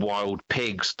 big wild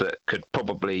pigs that could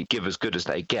probably give as good as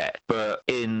they get. But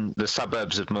in the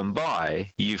suburbs of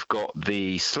Mumbai, you've got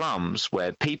the slums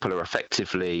where people are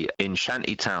effectively in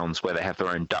shanty towns where they have their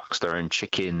own ducks, their own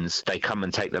chickens. They come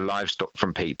and take the livestock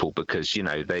from people because,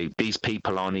 these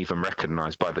people aren't even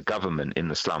recognised by the government in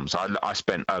the slums. I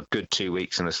spent a good 2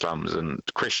 weeks in the slums, and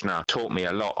Krishna taught me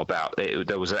a lot about it.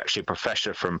 There was actually a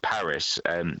professor from Paris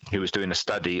who was doing a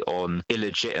study on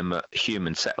illegitimate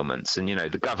human settlements, and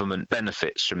the government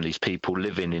benefits from these people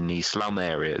living in these slum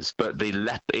areas, but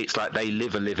it's like they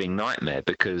live a living nightmare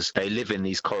because they live in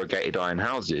these corrugated iron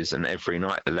houses, and every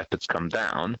night the leopards come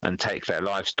down and take their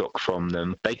livestock from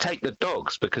them. They take the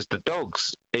dogs because the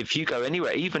dogs, if you go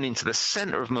anywhere, even into the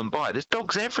centre of Mumbai, there's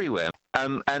dogs everywhere.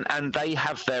 And they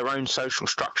have their own social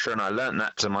structure, and I learned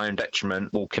that to my own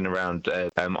detriment walking around.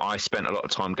 I spent a lot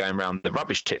of time going around the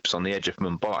rubbish tips on the edge of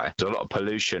Mumbai. There's a lot of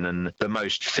pollution, and the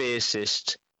most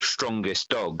fiercest, strongest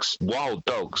dogs, wild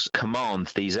dogs,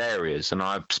 command these areas, and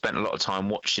I've spent a lot of time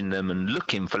watching them and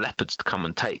looking for leopards to come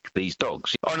and take these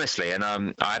dogs, honestly. And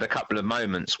I had a couple of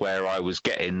moments where I was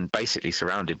getting basically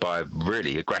surrounded by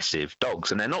really aggressive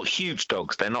dogs, and they're not huge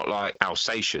dogs, they're not like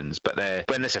Alsatians, but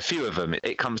when there's a few of them,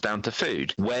 it comes down to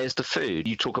food. Where's the food?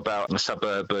 You talk about a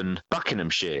suburban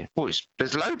Buckinghamshire.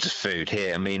 There's loads of food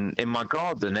here. I mean, in my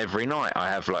garden every night I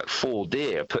have like 4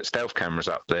 deer. I put stealth cameras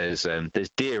up. There's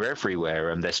deer everywhere,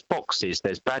 and there's foxes,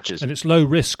 there's badgers. And it's low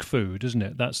risk food, isn't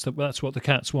it? That's what the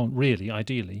cats want, really,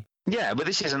 ideally. Yeah, but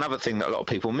this is another thing that a lot of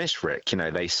people miss, Rick.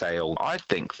 They say, I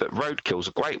think that roadkill's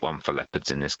a great one for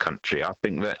leopards in this country. I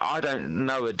think that I don't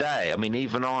know a day. I mean,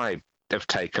 even I have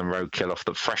taken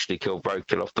freshly killed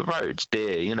roadkill off the roads,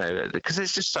 deer, because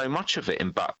there's just so much of it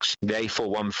in Bucks. The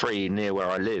A413 near where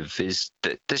I live is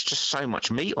that there's just so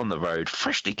much meat on the road,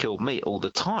 freshly killed meat all the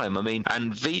time. I mean,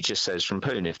 and Vijay says from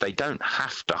Pune, if they don't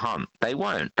have to hunt, they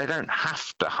won't. They don't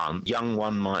have to hunt. Young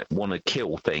one might want to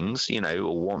kill things,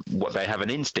 or want what they have an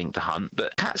instinct to hunt,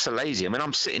 but cats are lazy. I mean,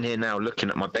 I'm sitting here now looking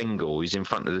at my Bengal. He's in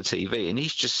front of the TV, and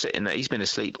he's just sitting there. He's been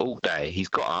asleep all day. He's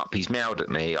got up, he's meowed at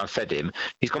me, I fed him,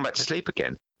 he's gone back to sleep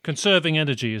again. Conserving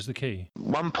energy is the key.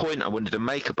 One point I wanted to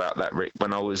make about that, Rick,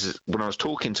 when I was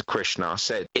talking to Krishna, I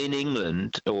said in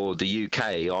England or the UK,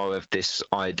 I have this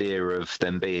idea of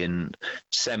them being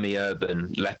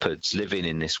semi-urban leopards living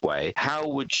in this way. How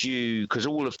would you, because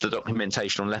all of the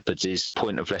documentation on leopards is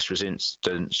point of less resistance,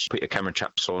 put your camera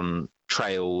traps on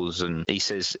trails, and he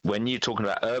says when you're talking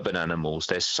about urban animals,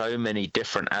 there's so many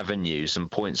different avenues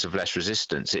and points of less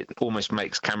resistance, it almost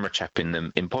makes camera trapping them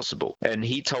impossible. And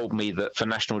he told me that for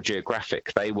National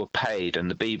Geographic, they were paid, and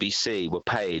the BBC were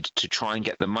paid to try and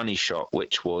get the Money Shot,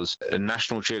 which was a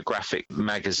National Geographic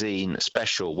magazine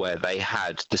special where they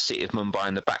had the city of Mumbai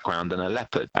in the background and a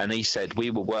leopard. And he said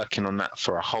we were working on that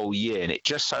for a whole year, and it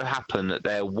just so happened that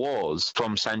there was,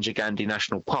 from Sanjay Gandhi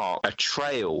National Park, a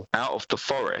trail out of the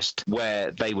forest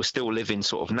where they were still living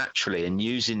sort of naturally and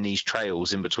using these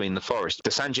trails in between the forest.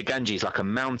 The Sanjay Gandhi is like a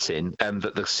mountain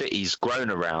that the city's grown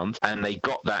around, and they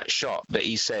got that shot. But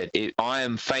he said, I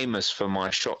am famous for my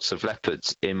shots of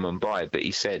leopards in Mumbai, but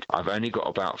he said, I've only got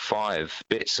about 5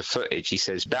 bits of footage. He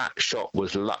says that shot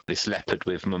was this leopard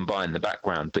with Mumbai in the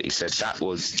background, but he said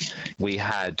we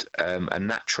had a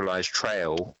naturalized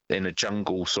trail in a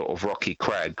jungle sort of rocky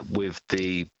crag with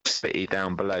the city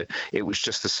down below. It was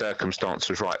just the circumstance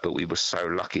was right, but we were so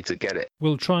lucky to get it.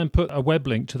 We'll try and put a web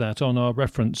link to that on our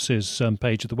references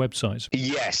page of the website.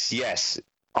 Yes.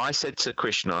 I said to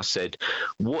Krishna, I said,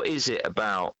 what is it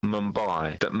about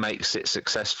Mumbai that makes it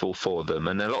successful for them?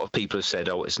 And a lot of people have said,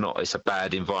 it's a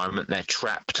bad environment. They're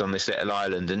trapped on this little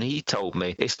island. And he told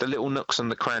me it's the little nooks and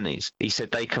the crannies. He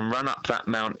said they can run up that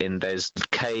mountain. There's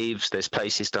caves, there's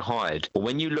places to hide. But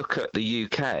when you look at the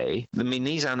UK, I mean,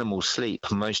 these animals sleep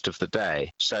most of the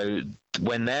day. So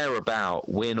when they're about,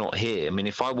 we're not here. I mean,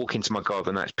 if I walk into my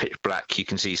garden, that's pitch black. You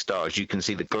can see stars. You can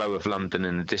see the glow of London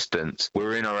in the distance.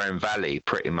 We're in our own valley,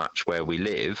 pretty much where we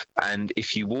live. And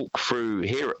if you walk through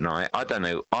here at night, I don't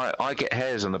know. I get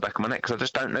hairs on the back of my neck because I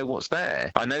just don't know what's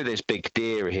there. I know there's big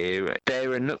deer here.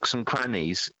 There are nooks and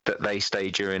crannies that they stay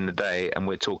during the day. And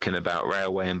we're talking about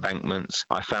railway embankments.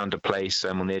 I found a place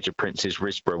on the edge of Prince's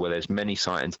Risborough where there's many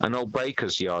sightings. An old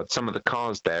baker's yard. Some of the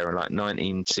cars there are like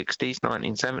 1960s,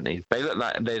 1970s. They look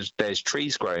like there's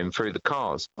trees growing through the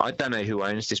cars. I don't know who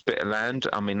owns this bit of land.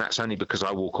 I mean, that's only because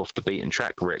I walk off the beaten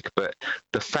track, Rick. But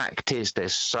the fact is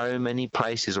there's so many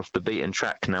places off the beaten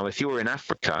track. Now, if you're in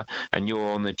Africa and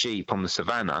you're on the Jeep on the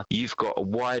savannah, you've got a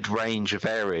wide range of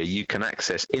area you can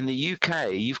access. In the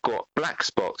UK, you've got black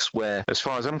spots where, as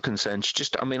far as I'm concerned,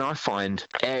 I find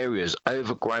areas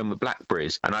overgrown with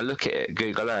blackberries. And I look at it,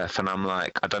 Google Earth, and I'm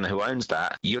like, I don't know who owns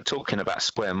that. You're talking about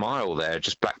square mile there,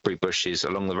 just blackberry bushes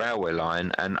along the railway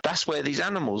line. And that's where these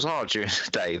animals are during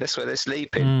the day. That's where they're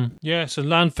sleeping. Yes, a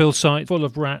landfill site full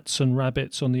of rats and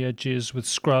rabbits on the edges with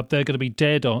scrub. They're going to be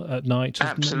dead at night.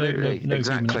 Absolutely, no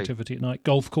exactly. Human activity at night.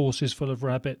 Golf courses full of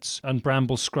rabbits and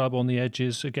bramble scrub on the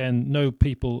edges. Again, no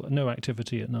people, no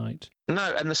activity at night.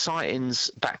 No, and the sightings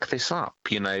back this up.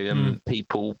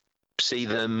 People see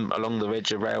them along the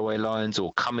edge of railway lines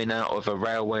or coming out of a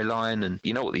railway line. And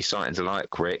you know what these sightings are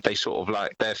like, Rick? They sort of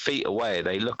like, they're feet away,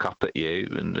 they look up at you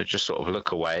and they just sort of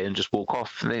look away and just walk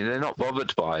off. They're not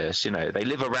bothered by us, they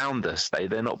live around us.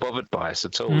 They're not bothered by us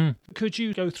at all. Could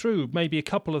you go through maybe a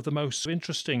couple of the most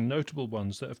interesting, notable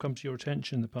ones that have come to your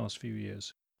attention in the past few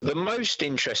years? The most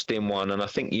interesting one, and I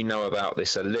think you know about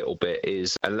this a little bit,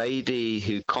 is a lady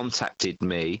who contacted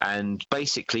me, and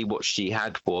basically what she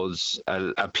had was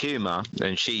a puma,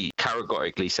 and she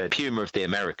categorically said puma of the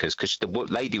Americas, because the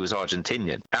lady was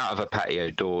Argentinian. Out of her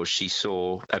patio door, she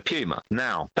saw a puma.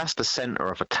 Now, that's the centre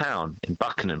of a town in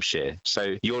Buckinghamshire,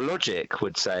 so your logic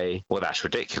would say, well, that's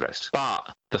ridiculous.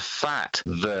 But the fact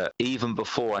that even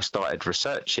before I started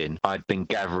researching, I'd been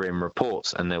gathering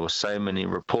reports, and there were so many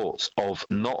reports of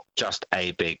not just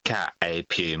a big cat, a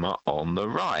puma on the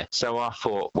Rye. So I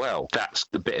thought, well, that's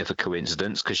a bit of a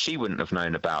coincidence because she wouldn't have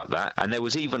known about that. And there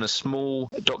was even a small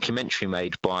documentary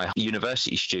made by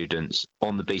university students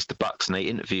on the Beast of Bucks, and they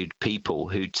interviewed people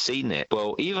who'd seen it.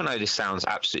 Well, even though this sounds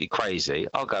absolutely crazy,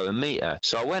 I'll go and meet her.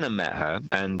 So I went and met her,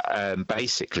 and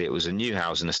basically it was a new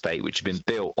housing estate which had been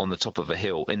built on the top of a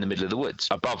hill in the middle of the woods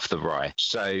above the Rye.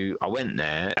 So I went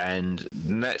there, and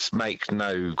let's make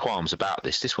no qualms about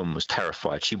this. This woman was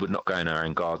terrified. She would not go in her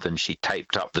own garden. She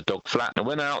taped up the dog flat. I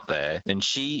went out there, and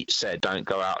she said, don't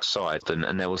go outside.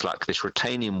 And there was like this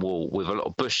retaining wall with a lot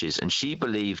of bushes, and she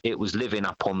believed it was living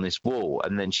up on this wall,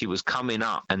 and then she was coming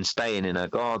up and staying in her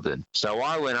garden. So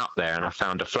I went up there, and I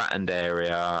found a flattened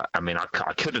area. I mean,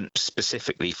 I couldn't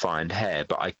specifically find hair,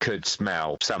 but I could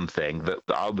smell something that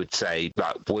I would say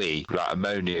like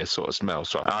ammonia sort of smell.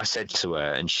 So I said to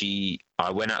her, and I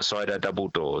went outside her double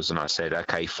doors and I said,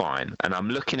 okay, fine. And I'm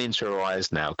looking into her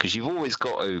eyes now because you've always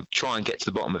got to try and get to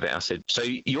the bottom of it. I said, so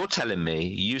you're telling me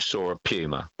you saw a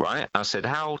puma, right? I said,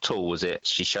 how tall was it?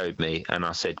 She showed me and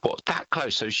I said, what, that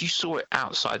close? So you saw it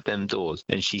outside them doors?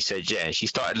 And she said, yeah. She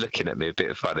started looking at me a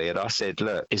bit funny and I said,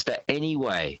 look, is there any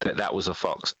way that was a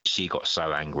fox? She got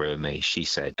so angry with me. She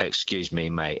said, excuse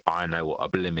me, mate, I know what a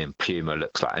blimmin' puma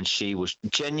looks like. And she was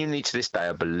genuinely, to this day,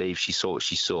 I believe she saw what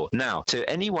she saw. Now, to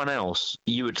anyone else,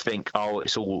 you would think, oh,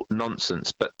 it's all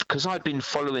nonsense. But because I'd been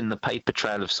following the paper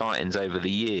trail of sightings over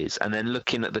the years and then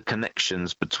looking at the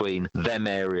connections between them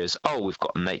areas, oh, we've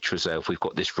got a nature reserve, we've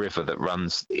got this river that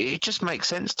runs. It just makes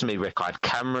sense to me, Rick. I had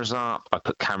cameras up, I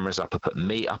put cameras up, I put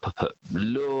meat up, I put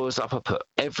lures up, I put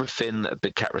everything that a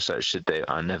big cat research should do.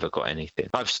 I never got anything.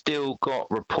 I've still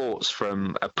got reports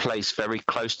from a place very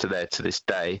close to there to this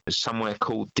day, somewhere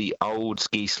called the Old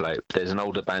Ski Slope. There's an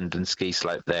old abandoned ski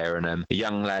slope there, and a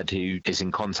young lad who is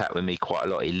in contact with me quite a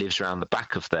lot. He lives around the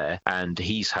back of there, and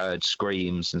he's heard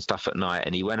screams and stuff at night,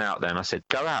 and he went out there, and I said,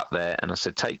 go out there, and I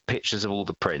said, take pictures of all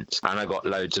the prints. And I got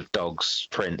loads of dogs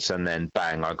prints, and then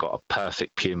bang, I got a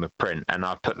perfect puma print, and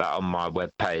I put that on my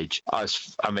webpage.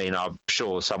 I'm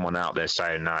sure someone out there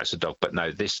saying, no, it's a dog, but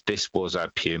no, this was a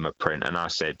puma print. And I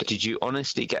said, did you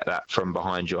honestly get that from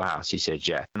behind your house? He said,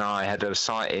 yeah. And I had a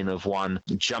sighting of one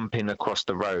jumping across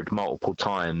the road multiple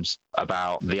times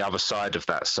about the other side of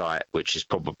that site, which is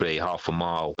probably half a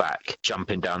mile back,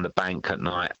 jumping down the bank at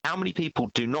night. How many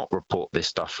people do not report this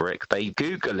stuff, Rick? They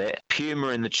Google it, puma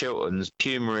in the Chilterns,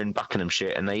 puma in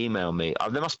Buckinghamshire, and they email me.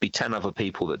 There must be 10 other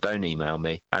people that don't email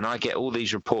me, and I get all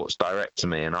these reports direct to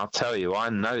me, and I'll tell you, I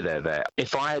know they're there.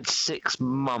 If I had 6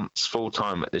 months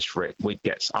full-time at this, Rick,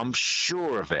 I'm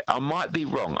sure of it. I might be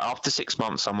wrong. After 6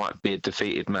 months, I might be a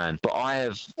defeated man, but I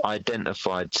have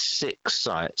identified 6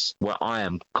 sites where I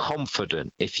am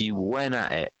confident if you went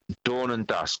at it dawn and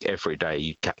dusk every day,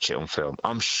 you catch it on film.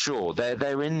 I'm sure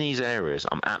they're in these areas.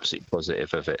 I'm absolutely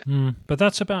positive of it. But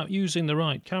that's about using the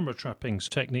right camera trappings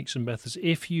techniques and methods.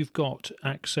 If you've got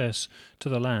access to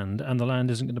the land and the land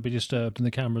isn't going to be disturbed and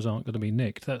the cameras aren't going to be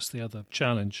nicked, that's the other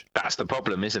challenge. That's the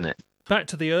problem, isn't it? Back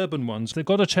to the urban ones, they've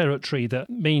got a territory that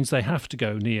means they have to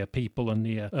go near people and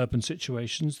near urban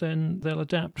situations, then they'll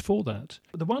adapt for that.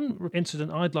 The one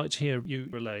incident I'd like to hear you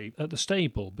relay at the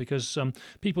stable, because didn't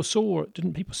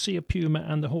people see a puma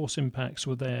and the horse impacts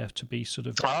were there to be sort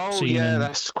of seen? Yeah,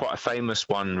 that's quite a famous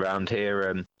one around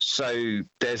here. So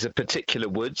there's a particular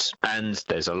woods, and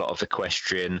there's a lot of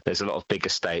equestrian, there's a lot of big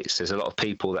estates, there's a lot of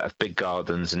people that have big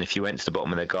gardens, and if you went to the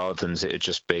bottom of their gardens, it would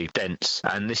just be dense.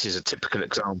 And this is a typical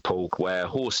example where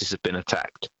horses have been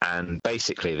attacked, and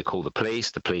basically they call the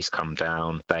police come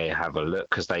down, they have a look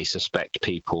because they suspect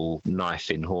people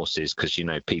knifing horses, because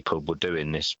people were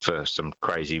doing this for some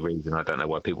crazy reason. I don't know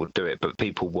why people do it, but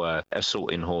people were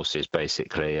assaulting horses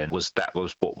basically, and that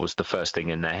was what was the first thing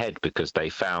in their head, because they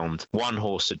found one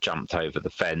horse had jumped over the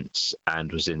fence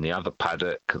and was in the other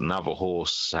paddock, another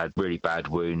horse had really bad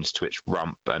wounds to its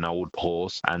rump, an old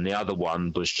horse, and the other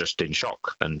one was just in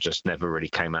shock and just never really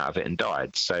came out of it and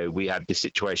died. So we had this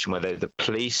situation where the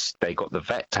police, they got the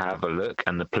vet to have a look,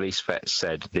 and the police vet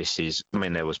said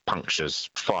there was punctures,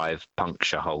 5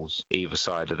 puncture holes either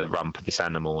side of the rump of this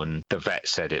animal, and the vet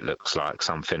said it looks like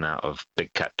something out of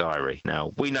Big Cat Diary.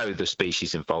 Now, we know the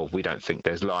species involved, we don't think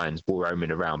there's lions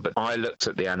roaming around, but I looked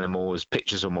at the animals,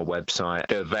 pictures on my website,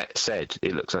 the vet said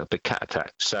it looks like a big cat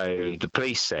attack. So the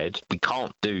police said, we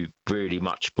can't do really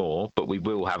much more, but we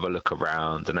will have a look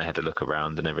around, and they had a look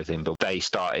around and everything, but they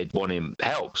started wanting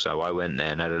help, so I went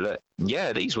there and had a look.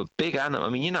 Yeah, these were big animals. I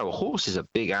mean, a horse is a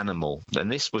big animal,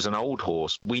 and this was an old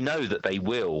horse. We know that they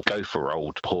will go for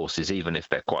old horses, even if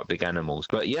they're quite big animals.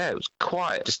 But yeah, it was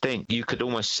quite distinct. You could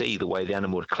almost see the way the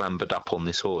animal had clambered up on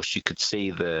this horse. You could see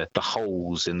the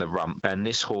holes in the rump. And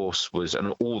this horse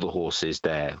and all the horses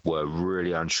there were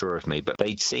really unsure of me, but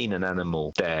they'd seen an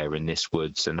animal there in this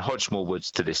woods. And Hodgemore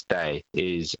Woods to this day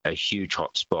is a huge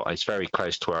hotspot. It's very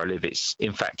close to where I live.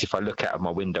 In fact, if I look out of my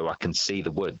window, I can see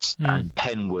the woods and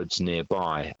Penwoods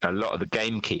nearby. A lot of the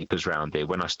gamekeepers around here,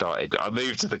 when I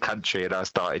moved to the country and I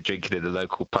started drinking in the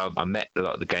local pub, I met a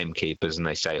lot of the gamekeepers, and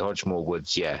they say, Hodgemore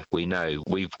Woods, yeah, we know.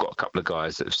 We've got a couple of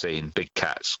guys that have seen big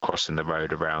cats crossing the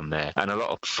road around there. And a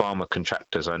lot of farmer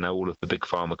contractors, I know all of the big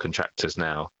farmer contractors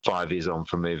now, 5 years on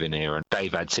from moving here, and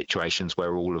they've had situations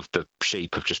where all of the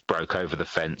sheep have just broke over the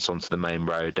fence onto the main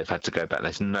road. They've had to go back.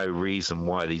 There's no reason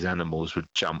why these animals would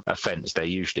jump a fence. There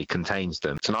usually contains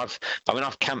them. And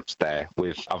I've camped there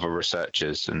with other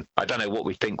researchers, and I don't know what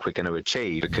we think we're going to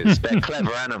achieve, because they're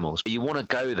clever animals. You want to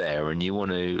go there and you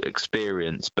want to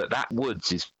experience, but that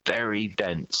woods is very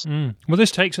dense. Well,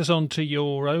 this takes us on to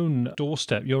your own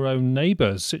doorstep, your own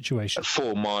neighbour's situation.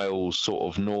 4 miles sort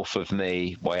of north of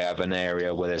me, we have an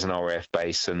area where there's an RAF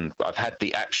base, and I've had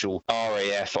the actual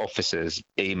RAF officers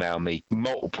email me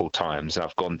multiple times, and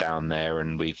I've gone down there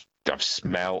and I've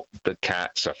smelt the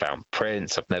cats, I found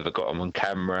prints, I've never got them on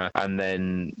camera. And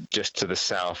then just to the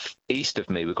south east of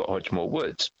me, we've got Hodgemore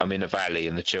Woods. I'm in a valley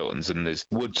in the Chilterns, and there's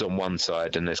woods on one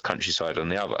side and there's countryside on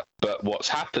the other. But what's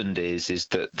happened is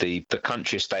that the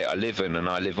country estate I live in, and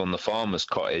I live on the farmer's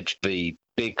cottage, the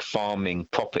big farming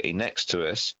property next to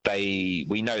us,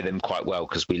 we know them quite well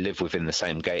because we live within the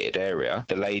same gated area.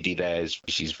 The lady there,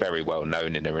 she's very well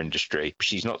known in her industry.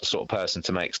 She's not the sort of person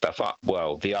to make stuff up.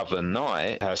 Well, the other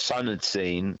night, her son had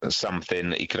seen something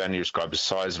that he could only describe as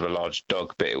the size of a large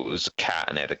dog, but it was a cat,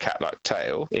 and it had a cat-like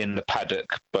tail in the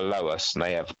paddock below us, and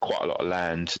they have quite a lot of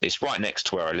land. It's right next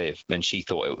to where I live, and she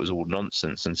thought it was all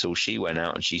nonsense until she went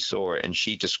out and she saw it, and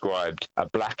she described a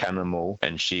black animal,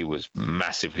 and she was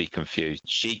massively confused.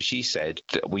 she said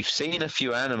that we've seen a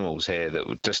few animals here that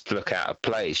would just look out of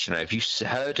place. You know, have you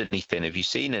heard anything? Have you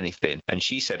seen anything? And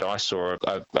she said, I saw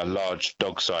a large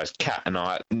dog-sized cat, and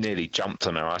I nearly jumped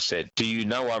on her. I said, do you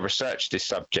know I researched this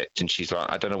subject? And she's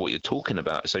like, I don't know what you're talking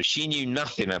about. So she knew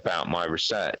nothing about my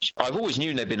research. I've always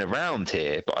known they've been around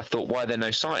here, but I thought, why are there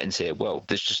no sightings here? Well,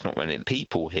 there's just not many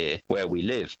people here where we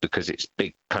live because it's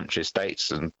big country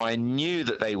estates. And I knew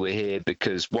that they were here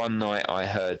because one night I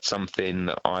heard something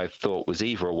that I thought was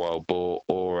either a wild boar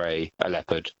or a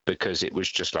leopard, because it was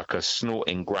just like a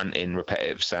snorting, grunting,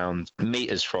 repetitive sound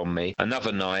meters from me.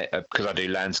 Another night, because I do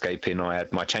landscaping, I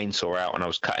had my chainsaw out and I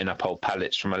was cutting up old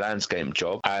pallets from a landscape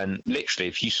job. And literally,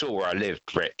 if you saw where I lived,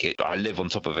 Rick, I live on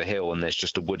top of a hill and there's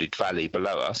just a wooded valley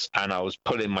below us. And I was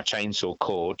pulling my chainsaw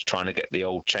cord, trying to get the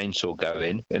old chainsaw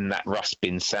going, and that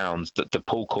rasping sound that the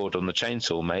pull cord on the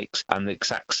chainsaw makes, and the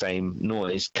exact same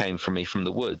noise came from me from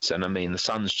the woods. And I mean, the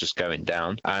sun's just going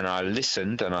down, and I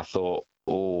listened and I thought,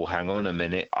 oh, hang on a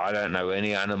minute, I don't know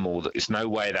any animal. There's no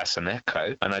way that's an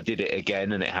echo. And I did it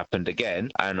again, and it happened again.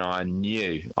 And I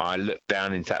knew. I looked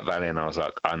down into that valley and I was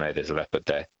like, I know there's a leopard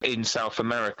there. In South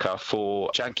America, for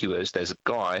jaguars, there's a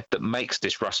guy that makes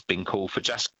this rasping call for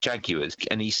just jaguars.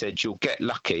 And he said, you'll get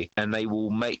lucky and they will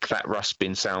make that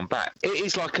rasping sound back. It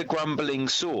is like a grumbling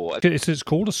saw. It's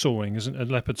called a sawing, isn't it? A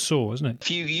leopard saw, isn't it? If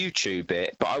you YouTube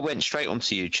it, but I went straight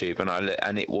onto YouTube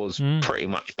and it was pretty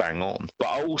much bang on.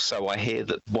 But also I hear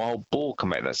that wild boar can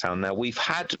make that sound. Now, we've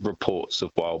had reports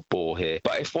of wild boar here,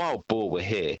 but if wild boar were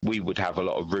here, we would have a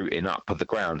lot of rooting up of the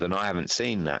ground, and I haven't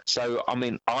seen that. So, I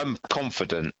mean, I'm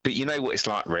confident, but you know what it's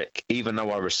like, Rick? Even though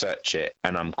I research it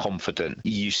and I'm confident,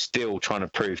 you still trying to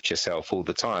prove to yourself all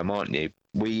the time, aren't you?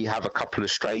 We have a couple of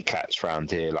stray cats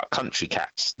around here, like country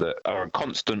cats, that are a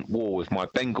constant war with my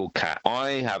Bengal cat. I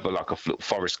have a little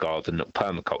forest garden, a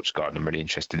permaculture garden. I'm really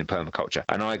interested in permaculture.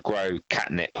 And I grow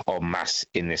catnip en masse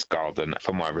in this garden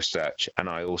for my research. And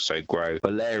I also grow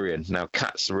valerian. Now,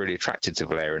 cats are really attracted to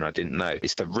valerian. I didn't know.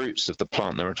 It's the roots of the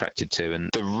plant they're attracted to. And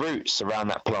the roots around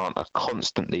that plant are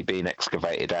constantly being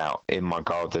excavated out in my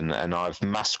garden. And I've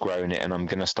mass grown it, and I'm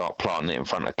going to start planting it in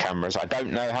front of cameras. I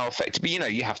don't know how effective, but you know,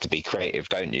 you have to be creative,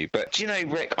 don't you? But do you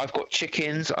know, Rick, I've got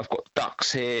chickens, I've got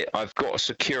ducks here, I've got a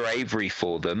secure aviary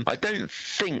for them. I don't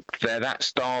think they're that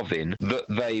starving that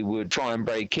they would try and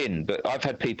break in. But I've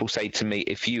had people say to me,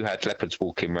 if you had leopards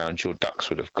walking around, your ducks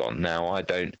would have gone. Now, I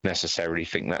don't necessarily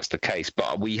think that's the case,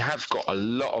 but we have got a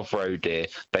lot of roe deer.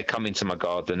 They come into my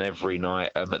garden every night.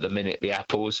 At the minute, the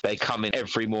apples, they come in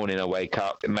every morning. I wake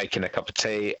up making a cup of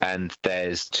tea, and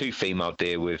there's 2 female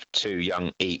deer with 2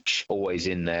 young each, always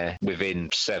in there within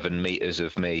 7 meters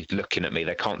of me, looking at me.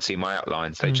 They can't see my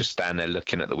outlines. They just stand there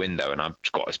looking at the window, and I've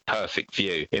got this perfect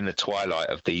view in the twilight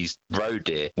of these roe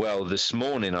deer. Well, this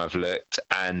morning I've looked,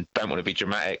 and don't want to be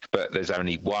dramatic, but there's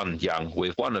only 1 young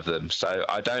with 1 of them. So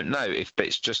I don't know if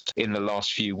it's just in the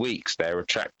last few weeks they're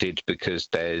attracted because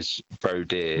there's roe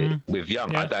deer with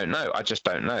young. Yeah. I don't know. I just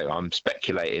don't know. I'm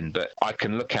speculating, but I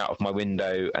can look out of my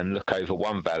window and look over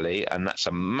one valley, and that's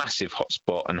a massive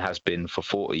hotspot and has been for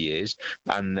 40 years.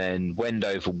 And then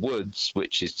Wendover Woods,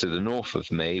 which is to the north of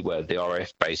me, where the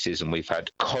RAF base is, and we've had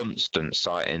constant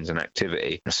sightings and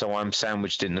activity. So I'm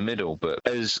sandwiched in the middle. But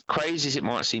as crazy as it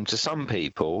might seem to some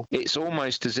people, it's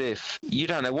almost as if you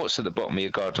don't know what's at the bottom of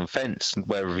your garden fence,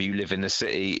 whether you live in the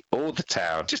city or the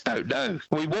town. Just don't know.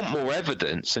 We want more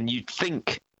evidence, and you'd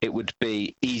think it would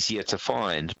be easier to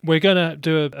find. We're going to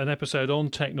do an episode on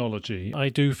technology. I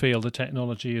do feel the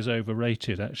technology is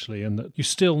overrated, actually, and that you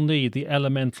still need the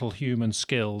elemental human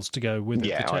skills to go with it.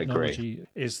 Yeah, the technology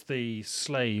is the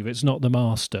slave, it's not the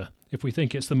master. If we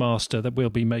think it's the master, that we'll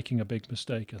be making a big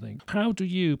mistake, I think. How do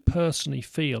you personally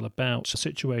feel about a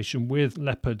situation with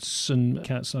leopards and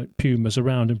cats like pumas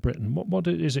around in Britain? What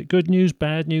is it, good news,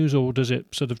 bad news, or does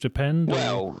it sort of depend?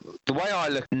 Well, the way I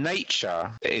look,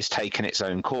 nature is taking its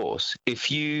own course.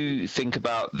 If you think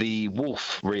about the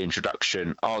wolf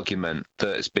reintroduction argument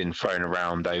that's been thrown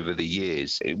around over the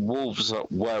years, wolves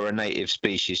were a native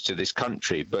species to this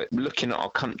country, but looking at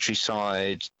our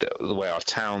countryside, the way our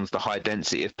towns, the high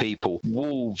density of people,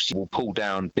 wolves will pull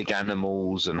down big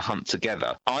animals and hunt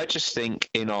together. I just think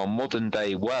in our modern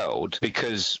day world,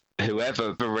 because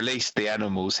whoever released the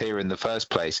animals here in the first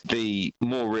place, the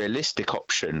more realistic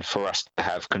option for us to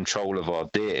have control of our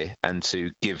deer and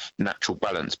to give natural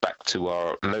balance back to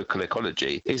our local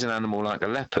ecology is an animal like a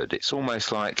leopard. It's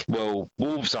almost like, well,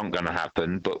 wolves aren't going to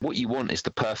happen, but what you want is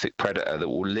the perfect predator that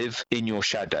will live in your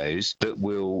shadows, that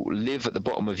will live at the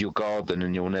bottom of your garden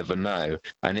and you'll never know,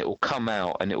 and it will come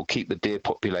out and it will keep the deer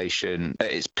population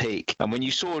at its peak. And when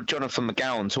you saw Jonathan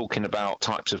McGowan talking about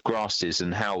types of grasses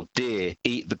and how deer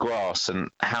eat the grass grass, and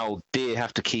how deer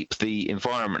have to keep the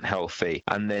environment healthy,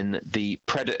 and then the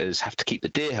predators have to keep the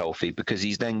deer healthy, because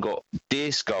he's then got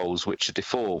deer skulls which are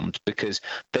deformed because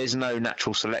there's no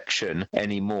natural selection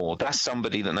anymore. That's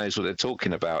somebody that knows what they're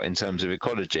talking about in terms of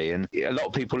ecology. And a lot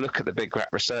of people look at the big rat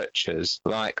researchers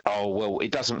like, oh, well,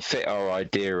 it doesn't fit our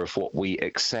idea of what we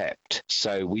accept,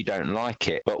 so we don't like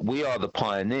it. But we are the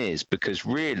pioneers, because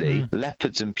really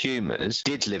leopards and pumas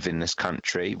did live in this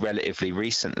country relatively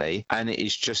recently, and it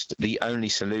is just the only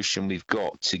solution we've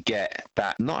got to get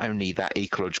that, not only that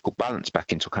ecological balance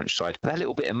back into a countryside, but that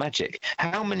little bit of magic.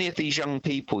 How many of these young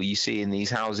people you see in these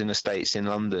housing estates in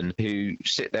London who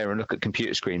sit there and look at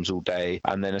computer screens all day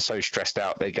and then are so stressed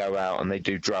out they go out and they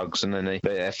do drugs, and then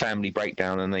their family break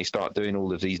down and they start doing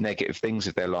all of these negative things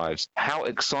with their lives? How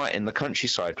exciting the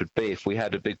countryside would be if we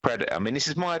had a big predator. I mean, this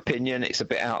is my opinion, it's a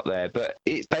bit out there, but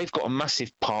they've got a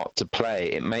massive part to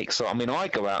play. It makes, I mean, I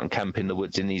go out and camp in the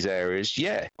woods in these areas.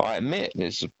 Yeah, I admit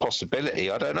there's a possibility.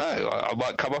 I don't know. I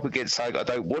might come up against something I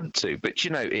don't want to, but,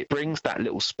 you know, it brings that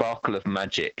little sparkle of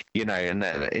magic, you know, and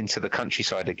into the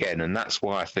countryside again. And that's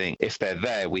why I think if they're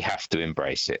there, we have to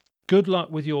embrace it. Good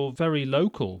luck with your very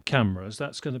local cameras.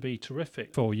 That's going to be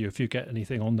terrific for you if you get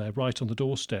anything on there right on the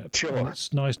doorstep. Sure. And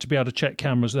it's nice to be able to check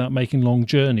cameras without making long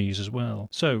journeys as well.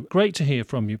 So great to hear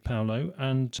from you, Paolo,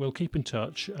 and we'll keep in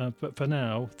touch. But for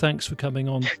now, thanks for coming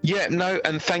on. Yeah, no,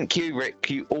 and thank you, Rick.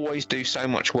 You always do so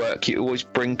much work. You always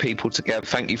bring people together.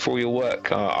 Thank you for your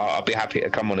work. I'll be happy to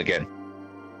come on again.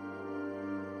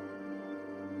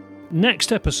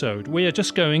 Next episode, we are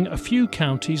just going a few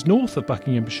counties north of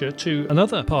Buckinghamshire to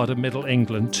another part of Middle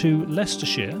England, to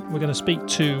Leicestershire. We're going to speak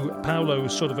to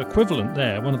Paolo's sort of equivalent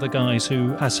there, one of the guys who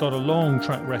has got a long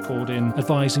track record in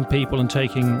advising people and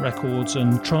taking records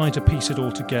and trying to piece it all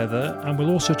together. And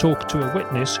we'll also talk to a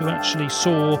witness who actually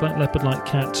saw that leopard-like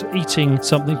cat eating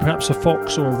something, perhaps a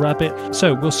fox or a rabbit.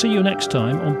 So we'll see you next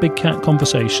time on Big Cat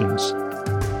Conversations.